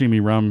 from Jimmy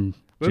Rum,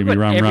 We've got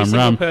every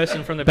single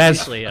person from the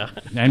Peninsula here.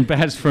 And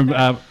Baz from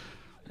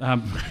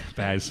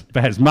Baz.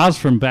 Muzz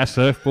from Bass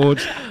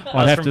Surfboards.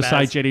 I'd have to say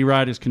Baz. Jetty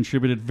Road has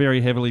contributed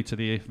very heavily to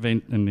the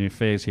event and the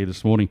affairs here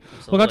this morning.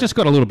 Absolutely. Look, I just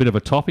got a little bit of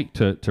a topic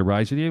to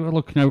raise with you.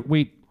 Look,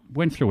 we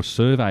went through a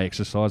survey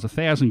exercise.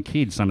 1,000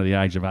 kids under the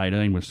age of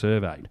 18 were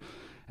surveyed,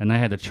 and they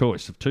had a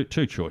choice of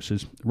two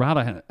choices,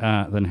 rather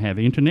than have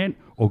internet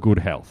or good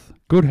health.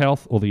 Good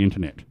health or the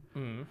internet.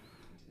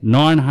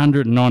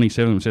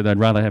 997 said they'd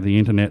rather have the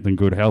internet than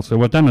good health.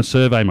 So I've done a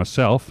survey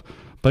myself,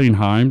 been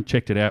home,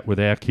 checked it out with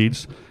our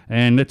kids,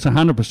 and it's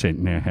 100%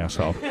 in our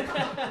household.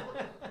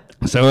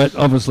 So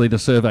obviously the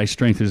survey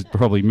strength has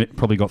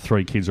probably got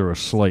 3 kids who are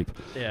asleep.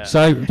 Yeah.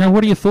 So now,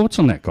 what are your thoughts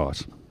on that,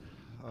 guys?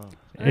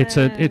 It's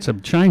a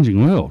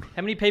changing world.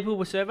 How many people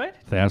were surveyed?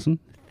 1,000.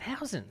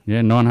 1,000?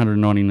 Yeah,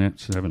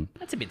 997.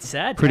 That's a bit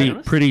sad.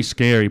 Pretty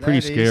scary.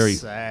 Pretty scary.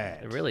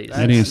 Sad. It really is.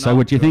 It is.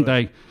 So, do you think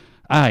they?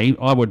 I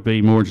would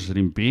be more interested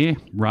in beer,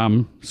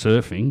 rum,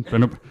 surfing, but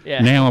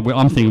now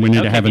I'm thinking we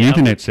need to have an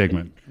internet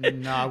segment.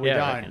 No, we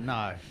don't.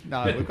 No,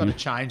 we've got to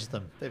change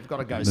them. They've got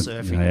to go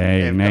surfing.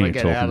 Yeah, They've now got to you're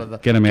get talking. out of the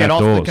Get them get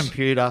outdoors. off the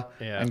computer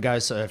and go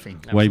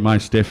surfing. We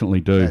most definitely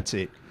do. That's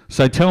it.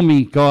 So tell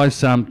me, guys,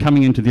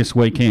 coming into this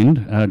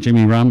weekend,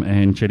 Jimmy Rum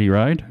and Jetty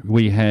Road,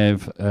 we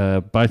have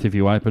both of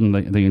you open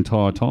the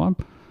entire time.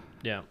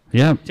 Yeah.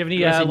 Yeah. Do you have any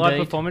Yes, live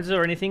indeed. performances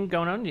or anything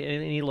going on?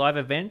 Any live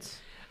events?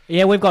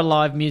 Yeah, we've got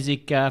live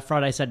music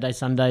Friday, Saturday,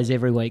 Sundays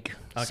every week.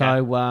 Okay.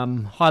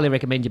 So highly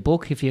recommend you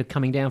book if you're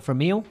coming down for a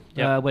meal,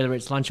 Yep. whether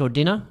it's lunch or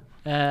dinner.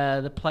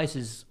 The place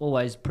is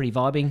always pretty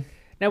vibing.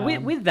 Now,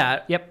 with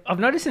that, I've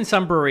noticed in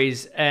some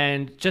breweries,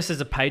 and just as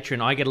a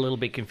patron, I get a little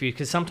bit confused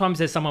because sometimes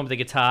there's someone with a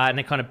guitar and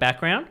a kind of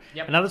background,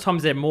 and other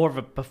times they're more of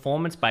a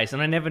performance base,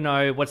 and I never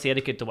know what's the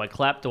etiquette. Do I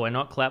clap? Do I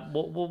not clap?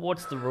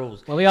 What's the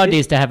rules? Well, the idea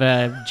is to have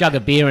a jug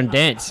of beer and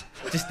dance.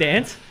 Just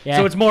dance? Yeah.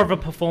 So it's more of a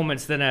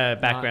performance than a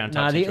background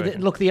type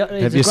situation.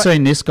 Have you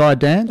seen this guy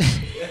dance?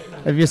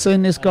 Have you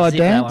seen this guy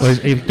dance? Well,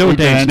 if you do a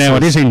dance now,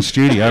 it is in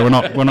studio.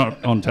 We're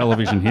not on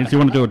television here. Do you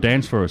want to do a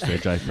dance for us there,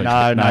 JP?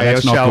 No,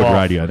 that's he'll not show good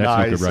off. radio. That's No,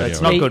 not good radio.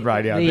 it's not good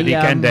radio, but he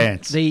can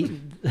dance.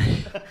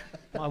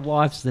 My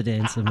wife's the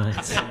dancer, mate.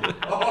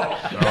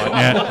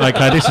 Now,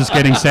 okay, this is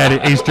getting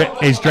sad.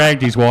 He's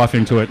dragged his wife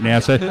into it now,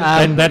 so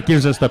that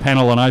gives us the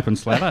panel on open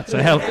slather.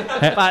 So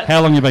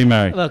how long you been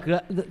married? Look,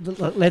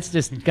 let's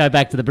just go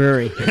back to the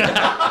brewery.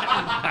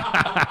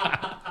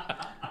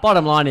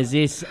 Bottom line is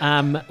this: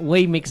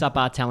 we mix up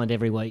our talent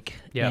every week,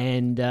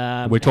 and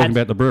we're talking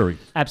about the brewery.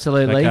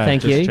 Absolutely, okay,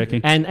 thank you,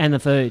 checking. and the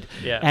food.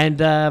 Yeah. And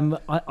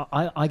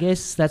I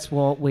guess that's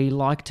what we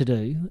like to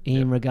do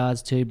in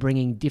regards to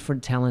bringing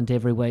different talent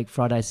every week,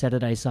 Friday,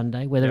 Saturday,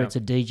 Sunday, whether it's a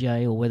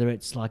DJ or whether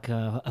it's like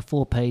a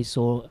 4-piece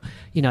or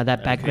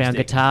that background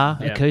acoustic. guitar,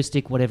 Yeah.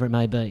 acoustic, whatever it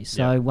may be.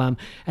 So,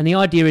 and the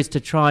idea is to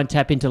try and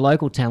tap into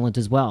local talent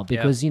as well,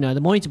 because the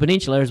Mornington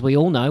Peninsula, as we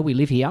all know, we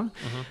live here.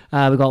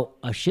 We've got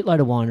a shitload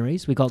of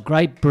wineries. We've got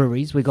great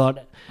breweries. We've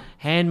got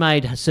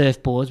handmade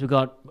surfboards. We've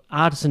got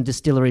artisan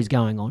distilleries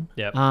going on.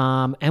 Yep.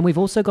 And we've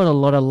also got a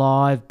lot of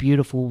live,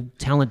 beautiful,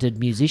 talented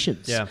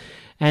musicians. Yeah.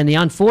 And the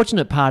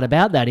unfortunate part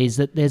about that is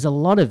that there's a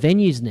lot of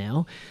venues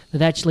now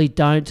that actually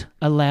don't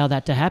allow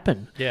that to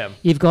happen. Yeah.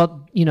 You've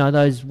got,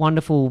 those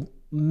wonderful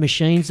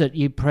machines that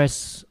you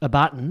press a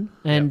button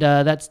and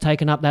that's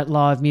taken up that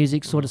live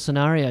music sort of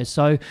scenario.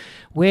 So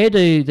where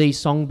do these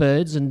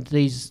songbirds and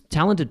these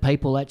talented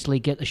people actually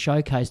get the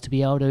showcase to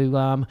be able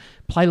to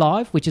play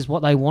live, which is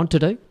what they want to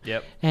do?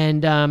 Yep.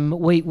 And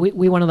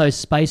we're one of those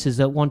spaces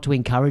that want to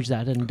encourage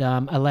that and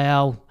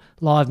allow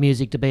live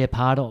music to be a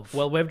part of.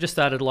 Well, we've just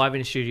started Live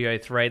in Studio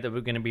 3 that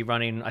we're going to be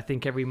running, I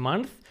think, every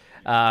month.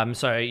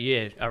 So,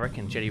 yeah, I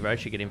reckon Jetty Road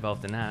should get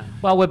involved in that.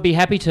 Well, we'd be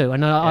happy to.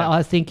 And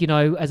I think,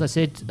 as I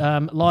said,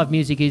 live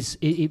music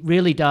it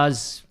really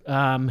does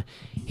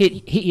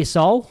hit your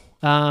soul.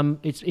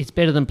 It's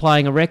better than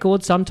playing a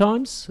record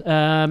sometimes.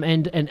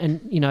 And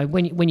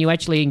when you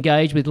actually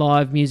engage with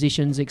live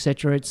musicians,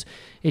 etc.,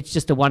 it's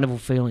just a wonderful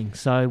feeling.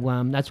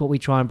 So that's what we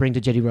try and bring to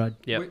Jetty Road.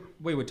 Yep.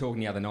 We were talking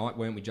the other night,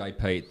 weren't we,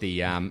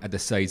 JP, at the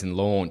season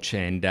launch,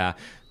 and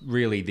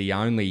really the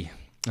only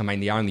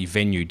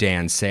venue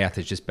down south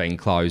has just been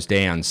closed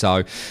down.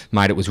 So,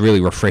 mate, it was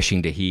really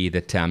refreshing to hear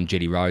that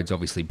Jetty Road's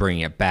obviously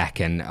bringing it back.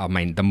 And,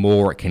 the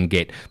more it can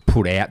get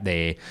put out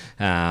there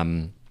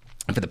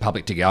for the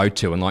public to go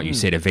to, and like you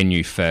said, a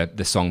venue for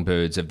the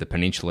songbirds of the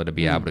peninsula to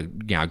be able to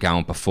go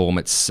and perform,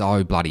 it's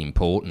so bloody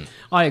important.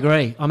 I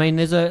agree.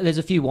 There's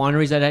a few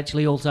wineries that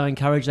actually also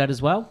encourage that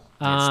as well.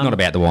 It's not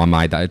about the wine,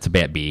 mate, though. It's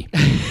about beer.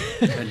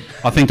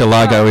 I think the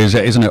logo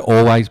isn't it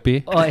always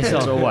beer? Oh, it's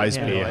always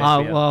beer.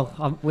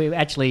 We're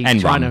actually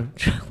And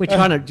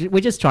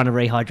we're just trying to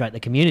rehydrate the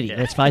community.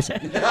 Let's face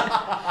it.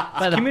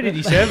 It's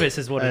community service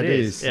is what it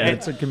is. Yeah.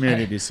 It's a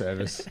community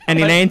service. And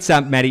in answer,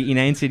 Matty, in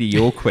answer to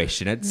your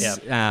question, it's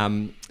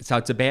so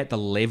it's about the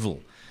level.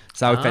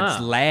 So if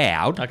it's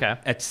loud,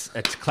 it's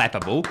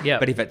clappable. Yep.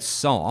 But if it's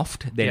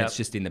soft, then Yep. it's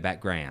just in the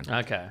background.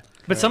 Okay.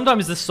 But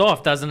sometimes the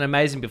soft does an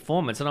amazing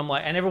performance, and I'm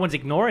like, and everyone's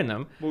ignoring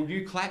them. Well,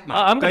 you clap, mate.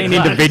 I'm going Be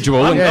an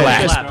individual and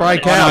clap. Just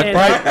break out,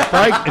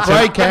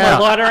 break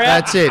out.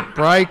 That's it.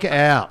 Break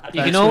out.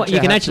 You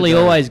can actually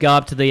always go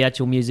up to the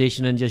actual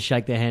musician and just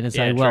shake their hand and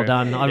say, "Well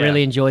done. I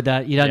really enjoyed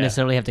that." You don't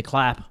necessarily have to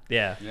clap.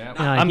 Yeah.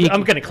 I'm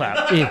going to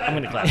clap. Yeah. I'm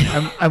going to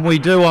clap. And we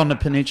do on the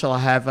Peninsula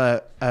have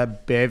a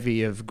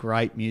bevy of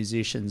great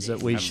musicians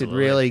that we should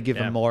really give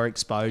them more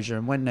exposure.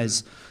 And when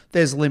there's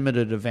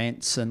limited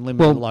events and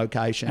limited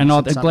locations. And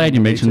I'm glad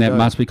you mentioned that,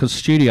 Mus, because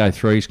Studio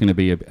 3 is going to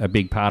be a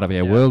big part of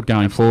our world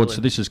going forward.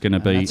 So this is going to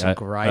be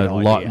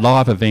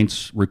live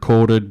events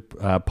recorded,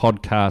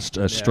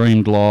 podcast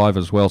streamed live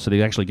as well. So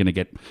they're actually going to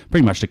get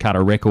pretty much to cut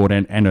a record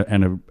and a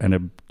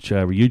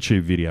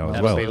YouTube video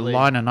as well. We're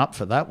lining up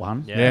for that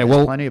one. Yeah,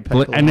 well, plenty of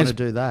people want to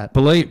do that.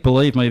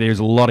 Believe me, there's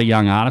a lot of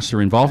young artists who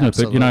are involved in it.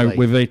 But you know,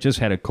 we've just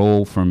had a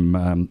call from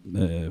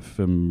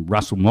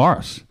Russell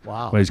Morris,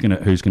 who's going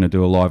to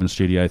do a live in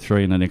Studio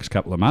 3 in the next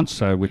couple of months.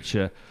 So which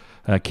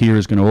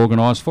Kira's going to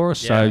organise for us.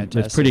 So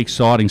it's pretty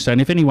exciting. So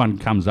and if anyone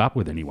comes up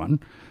with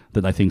anyone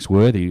that they think's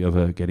worthy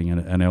of getting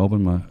an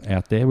album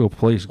out there, well,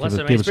 please give us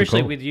a call.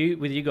 Especially with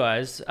you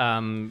guys,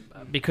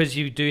 because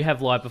you do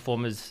have live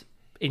performers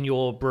in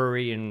your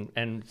brewery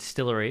and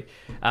distillery.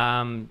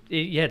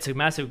 It's a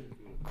massive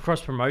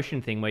cross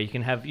promotion thing where you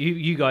can have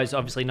you guys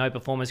obviously know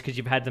performers because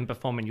you've had them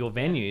perform in your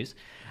venues,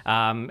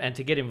 and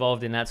to get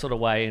involved in that sort of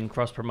way and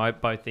cross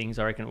promote both things,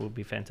 I reckon it would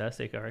be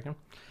fantastic. I reckon.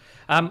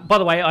 By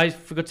the way, I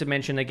forgot to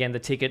mention again the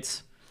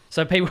tickets.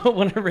 So people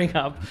want to ring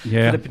up for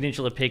the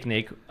Peninsula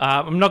Picnic.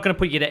 I'm not going to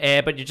put you to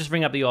air, but you just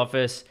ring up the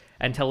office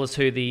and tell us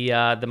who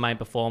the main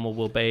performer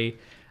will be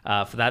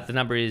for that. The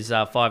number is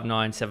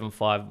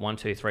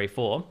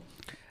 59751234.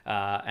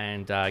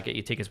 And get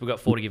your tickets. We've got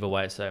 4 to give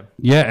away. So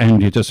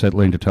and you just had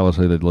Lynn to tell us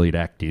who the lead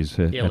act is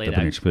at the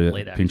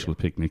Peninsula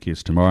Picnic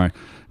is tomorrow.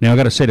 Now I've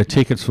got a set of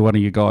tickets for one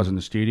of you guys in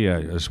the studio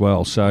as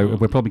well. So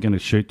we're probably going to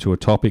shoot to a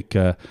topic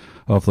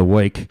of the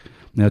week.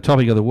 Now,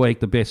 topic of the week,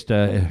 the best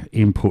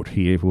input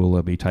here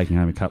will be taking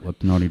home a couple of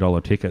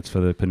 $90 tickets for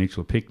the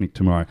Peninsula Picnic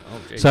tomorrow.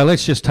 So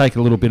let's just take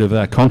a little bit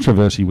of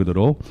controversy with it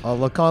all. Oh,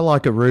 look, I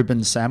like a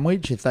Reuben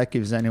sandwich, if that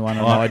gives anyone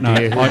an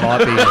idea who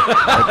might be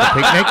at the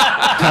picnic.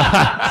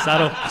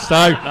 Subtle.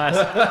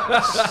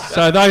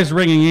 So those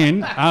ringing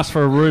in, ask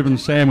for a Reuben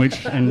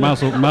sandwich and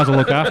muzzle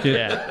look after you.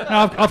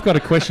 Now, I've got a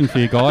question for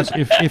you guys.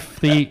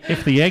 If the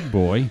Egg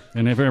Boy,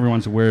 and if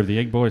everyone's aware of the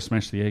Egg Boy,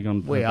 smash the egg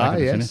on the back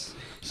of the center.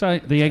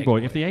 So the Egg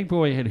Boy, if the Egg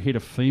Boy had hit a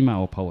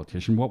female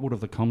politician, what would have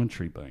the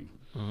commentary been?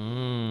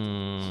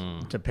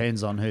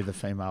 Depends on who the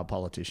female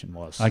politician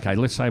was. Okay,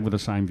 let's say with the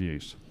same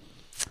views.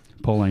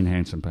 Pauline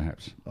Hanson,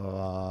 perhaps.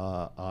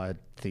 I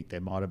think there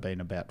might have been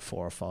about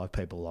 4 or 5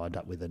 people lined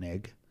up with an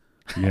egg.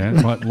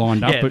 Yeah, right,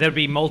 lined up. Yeah, there'd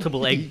be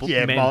multiple egg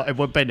men. It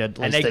would have been at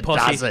least a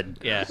dozen.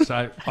 Yeah.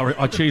 So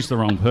I choose the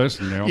wrong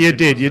person there. You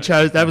did. You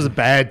chose. That was a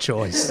bad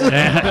choice.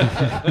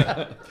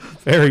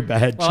 Very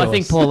bad choice. Well, I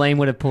think Pauline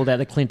would have pulled out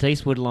the Clint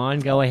Eastwood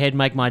line, "Go ahead,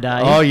 make my day."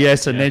 Oh,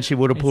 yes, and then she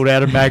would have pulled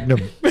out a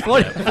Magnum. And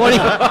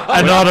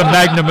not a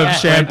Magnum of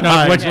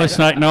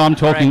champagne. No, I'm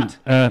talking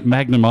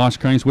Magnum Ice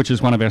Creams, which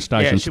is one of our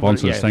station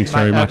sponsors. Thanks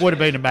very much. It would have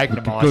been a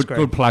Magnum Ice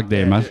Cream. Good plug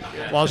there, mate.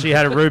 While she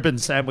had a Reuben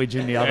sandwich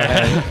in the other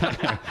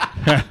hand.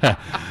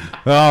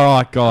 All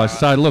right, guys.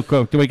 So, look,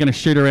 we're going to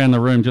shoot around the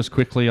room just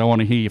quickly. I want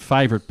to hear your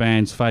favourite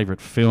bands,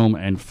 favourite film,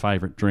 and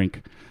favourite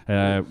drink.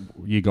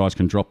 You guys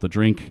can drop the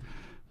drink.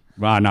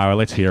 Oh, no,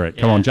 let's hear it.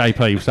 Come on, JP,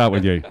 we'll start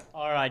with you.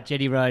 All right,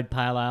 Jetty Road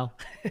Pale Ale.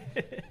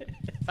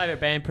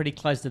 Favourite band, pretty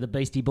close to the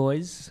Beastie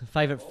Boys.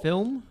 Favourite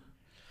film?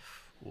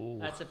 Ooh.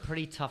 That's a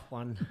pretty tough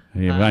one.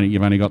 Yeah,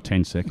 you've only got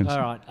 10 seconds. All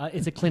right,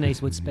 it's a Clint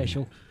Eastwood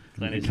special.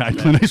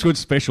 Clint Eastwood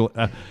special,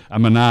 a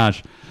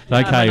menage.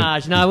 Okay.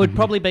 Menage. No, it would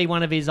probably be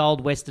one of his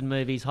old Western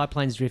movies, High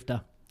Plains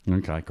Drifter.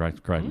 Okay,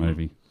 great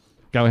movie.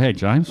 Go ahead,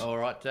 James. All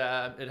right,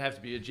 it'd have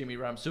to be a Jimmy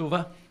Rum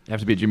Silver.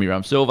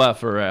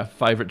 For our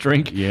favourite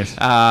drink. Yes.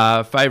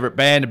 Favourite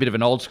band, a bit of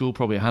an old school,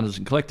 probably Hunters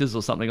and Collectors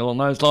or something along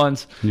those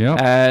lines. Yeah.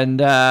 And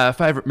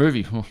favourite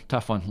movie,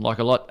 tough one, like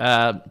a lot.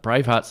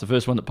 Braveheart's the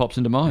first one that pops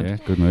into mind. Yeah,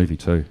 good movie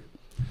too.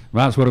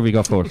 Mars, what have we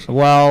got for us?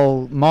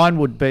 Well, mine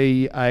would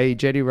be a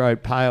Jetty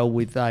Road Pale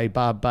with a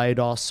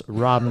Barbados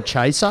rum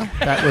chaser.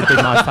 That would be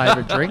my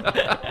favourite drink,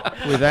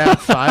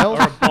 without fail.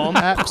 Or a bomb.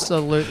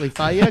 Absolutely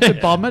fail. Yeah,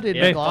 could bomb it in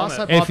a glass.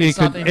 If you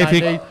could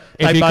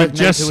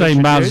just see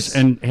Muzz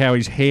and how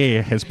his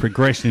hair has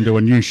progressed into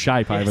a new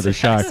shape over the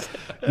show,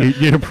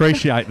 you'd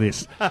appreciate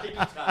this.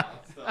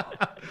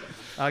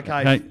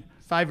 Okay.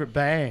 Favourite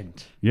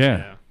band?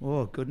 Yeah.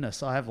 Oh,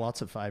 goodness. I have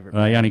lots of favourite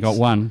bands. You only got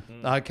one.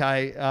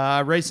 Okay.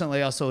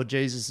 Recently I saw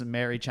Jesus and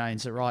Mary Chain,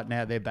 so right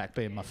now they're back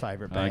being my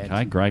favourite band.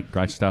 Okay,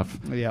 great stuff.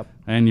 Yep.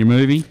 And your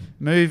movie?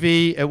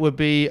 It would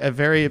be a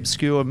very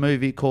obscure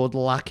movie called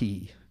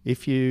Lucky.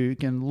 If you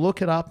can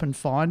look it up and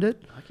find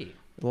it.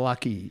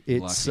 Lucky.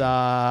 It's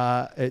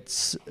an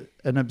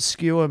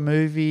obscure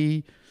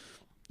movie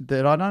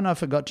that I don't know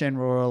if it got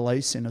general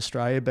release in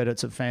Australia, but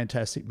it's a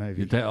fantastic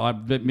movie.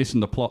 I'm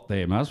missing the plot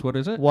there, Muzz. What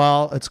is it?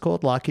 Well, it's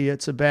called Lucky.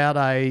 It's about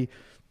a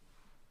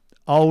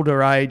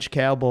older age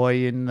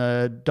cowboy in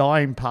the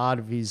dying part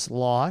of his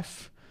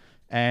life,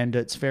 and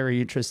it's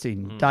very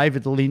interesting.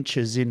 David Lynch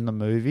is in the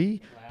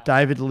movie.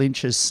 David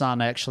Lynch's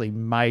son actually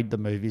made the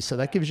movie, so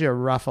that gives you a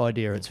rough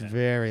idea. It's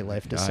very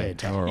left of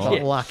centre. All right.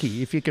 But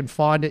lucky. If you can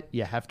find it,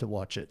 you have to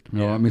watch it.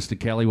 All right, Mr.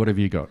 Kelly, what have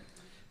you got?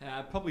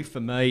 Probably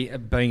for me,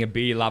 being a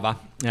beer lover,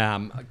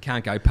 I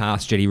can't go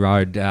past Jetty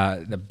Road.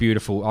 The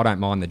beautiful, I don't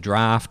mind the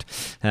draft.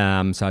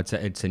 So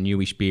it's a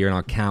newish beer, and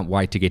I can't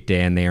wait to get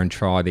down there and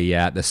try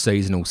the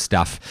seasonal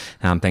stuff.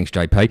 Thanks,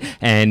 JP.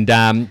 And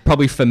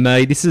probably for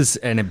me, this is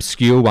an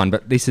obscure one,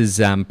 but this is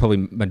probably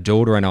my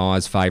daughter and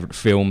I's favourite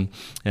film.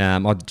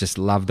 I just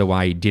love the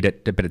way he did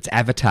it, but it's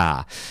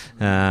Avatar,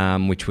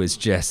 which was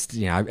just,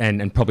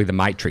 and probably The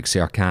Matrix.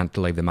 So I can't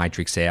leave The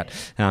Matrix out.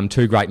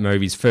 Two great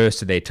movies,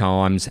 first of their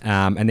times.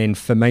 And then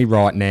for me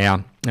right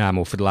now,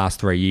 or for the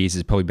last 3 years,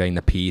 has probably been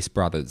the Pierce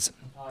brothers.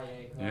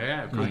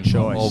 Yeah, good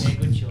choice.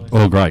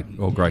 All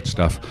great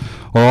stuff.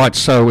 All right,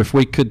 so if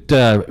we could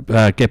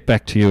get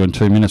back to you in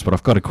 2 minutes, but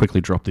I've got to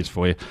quickly drop this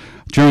for you.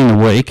 During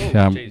the week...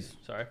 Jeez,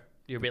 sorry.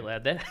 You're a bit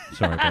loud there.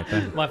 Sorry about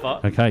that. My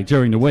fault. Okay,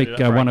 during the week,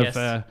 One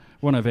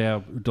one of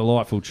our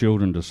delightful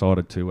children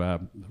decided to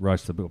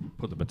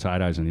put the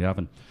potatoes in the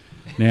oven.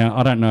 Now,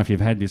 I don't know if you've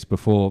had this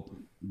before.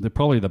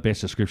 Probably the best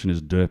description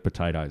is dirt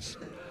potatoes.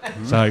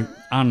 So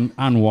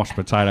unwashed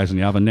potatoes in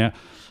the oven. Now,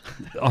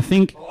 I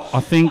think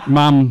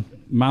Mum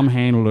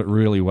handled it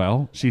really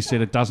well. She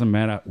said it doesn't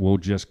matter. We'll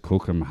just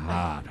cook them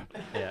hard,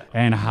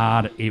 and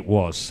hard it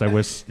was. So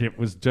it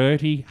was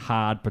dirty,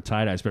 hard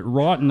potatoes. But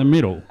right in the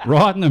middle,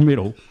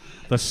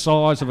 the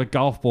size of a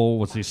golf ball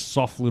was this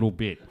soft little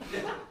bit.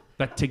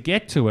 But to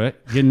get to it,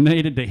 you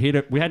needed to hit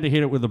it. We had to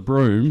hit it with a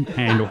broom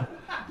handle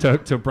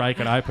to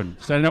break it open.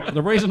 So now,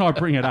 the reason I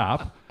bring it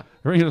up.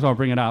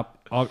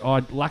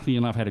 I luckily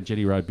enough had a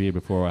Jetty Road beer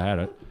before I had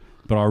it,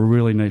 but I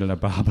really needed a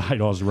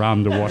Barbados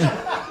rum to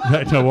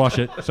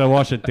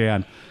wash it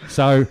down.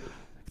 So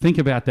think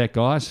about that,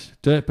 guys.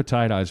 Dirt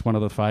potatoes, one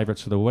of the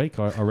favourites of the week.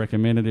 I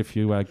recommend it. If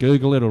you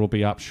Google it, it'll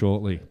be up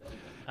shortly.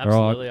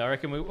 Absolutely, I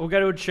reckon we'll go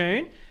to a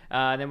tune,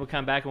 then we'll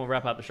come back and we'll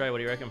wrap up the show. What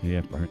do you reckon?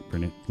 Yeah,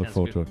 brilliant. Look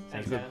forward to it.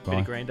 Sounds good. Bit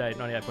of Green Day,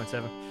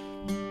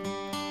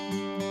 98.7.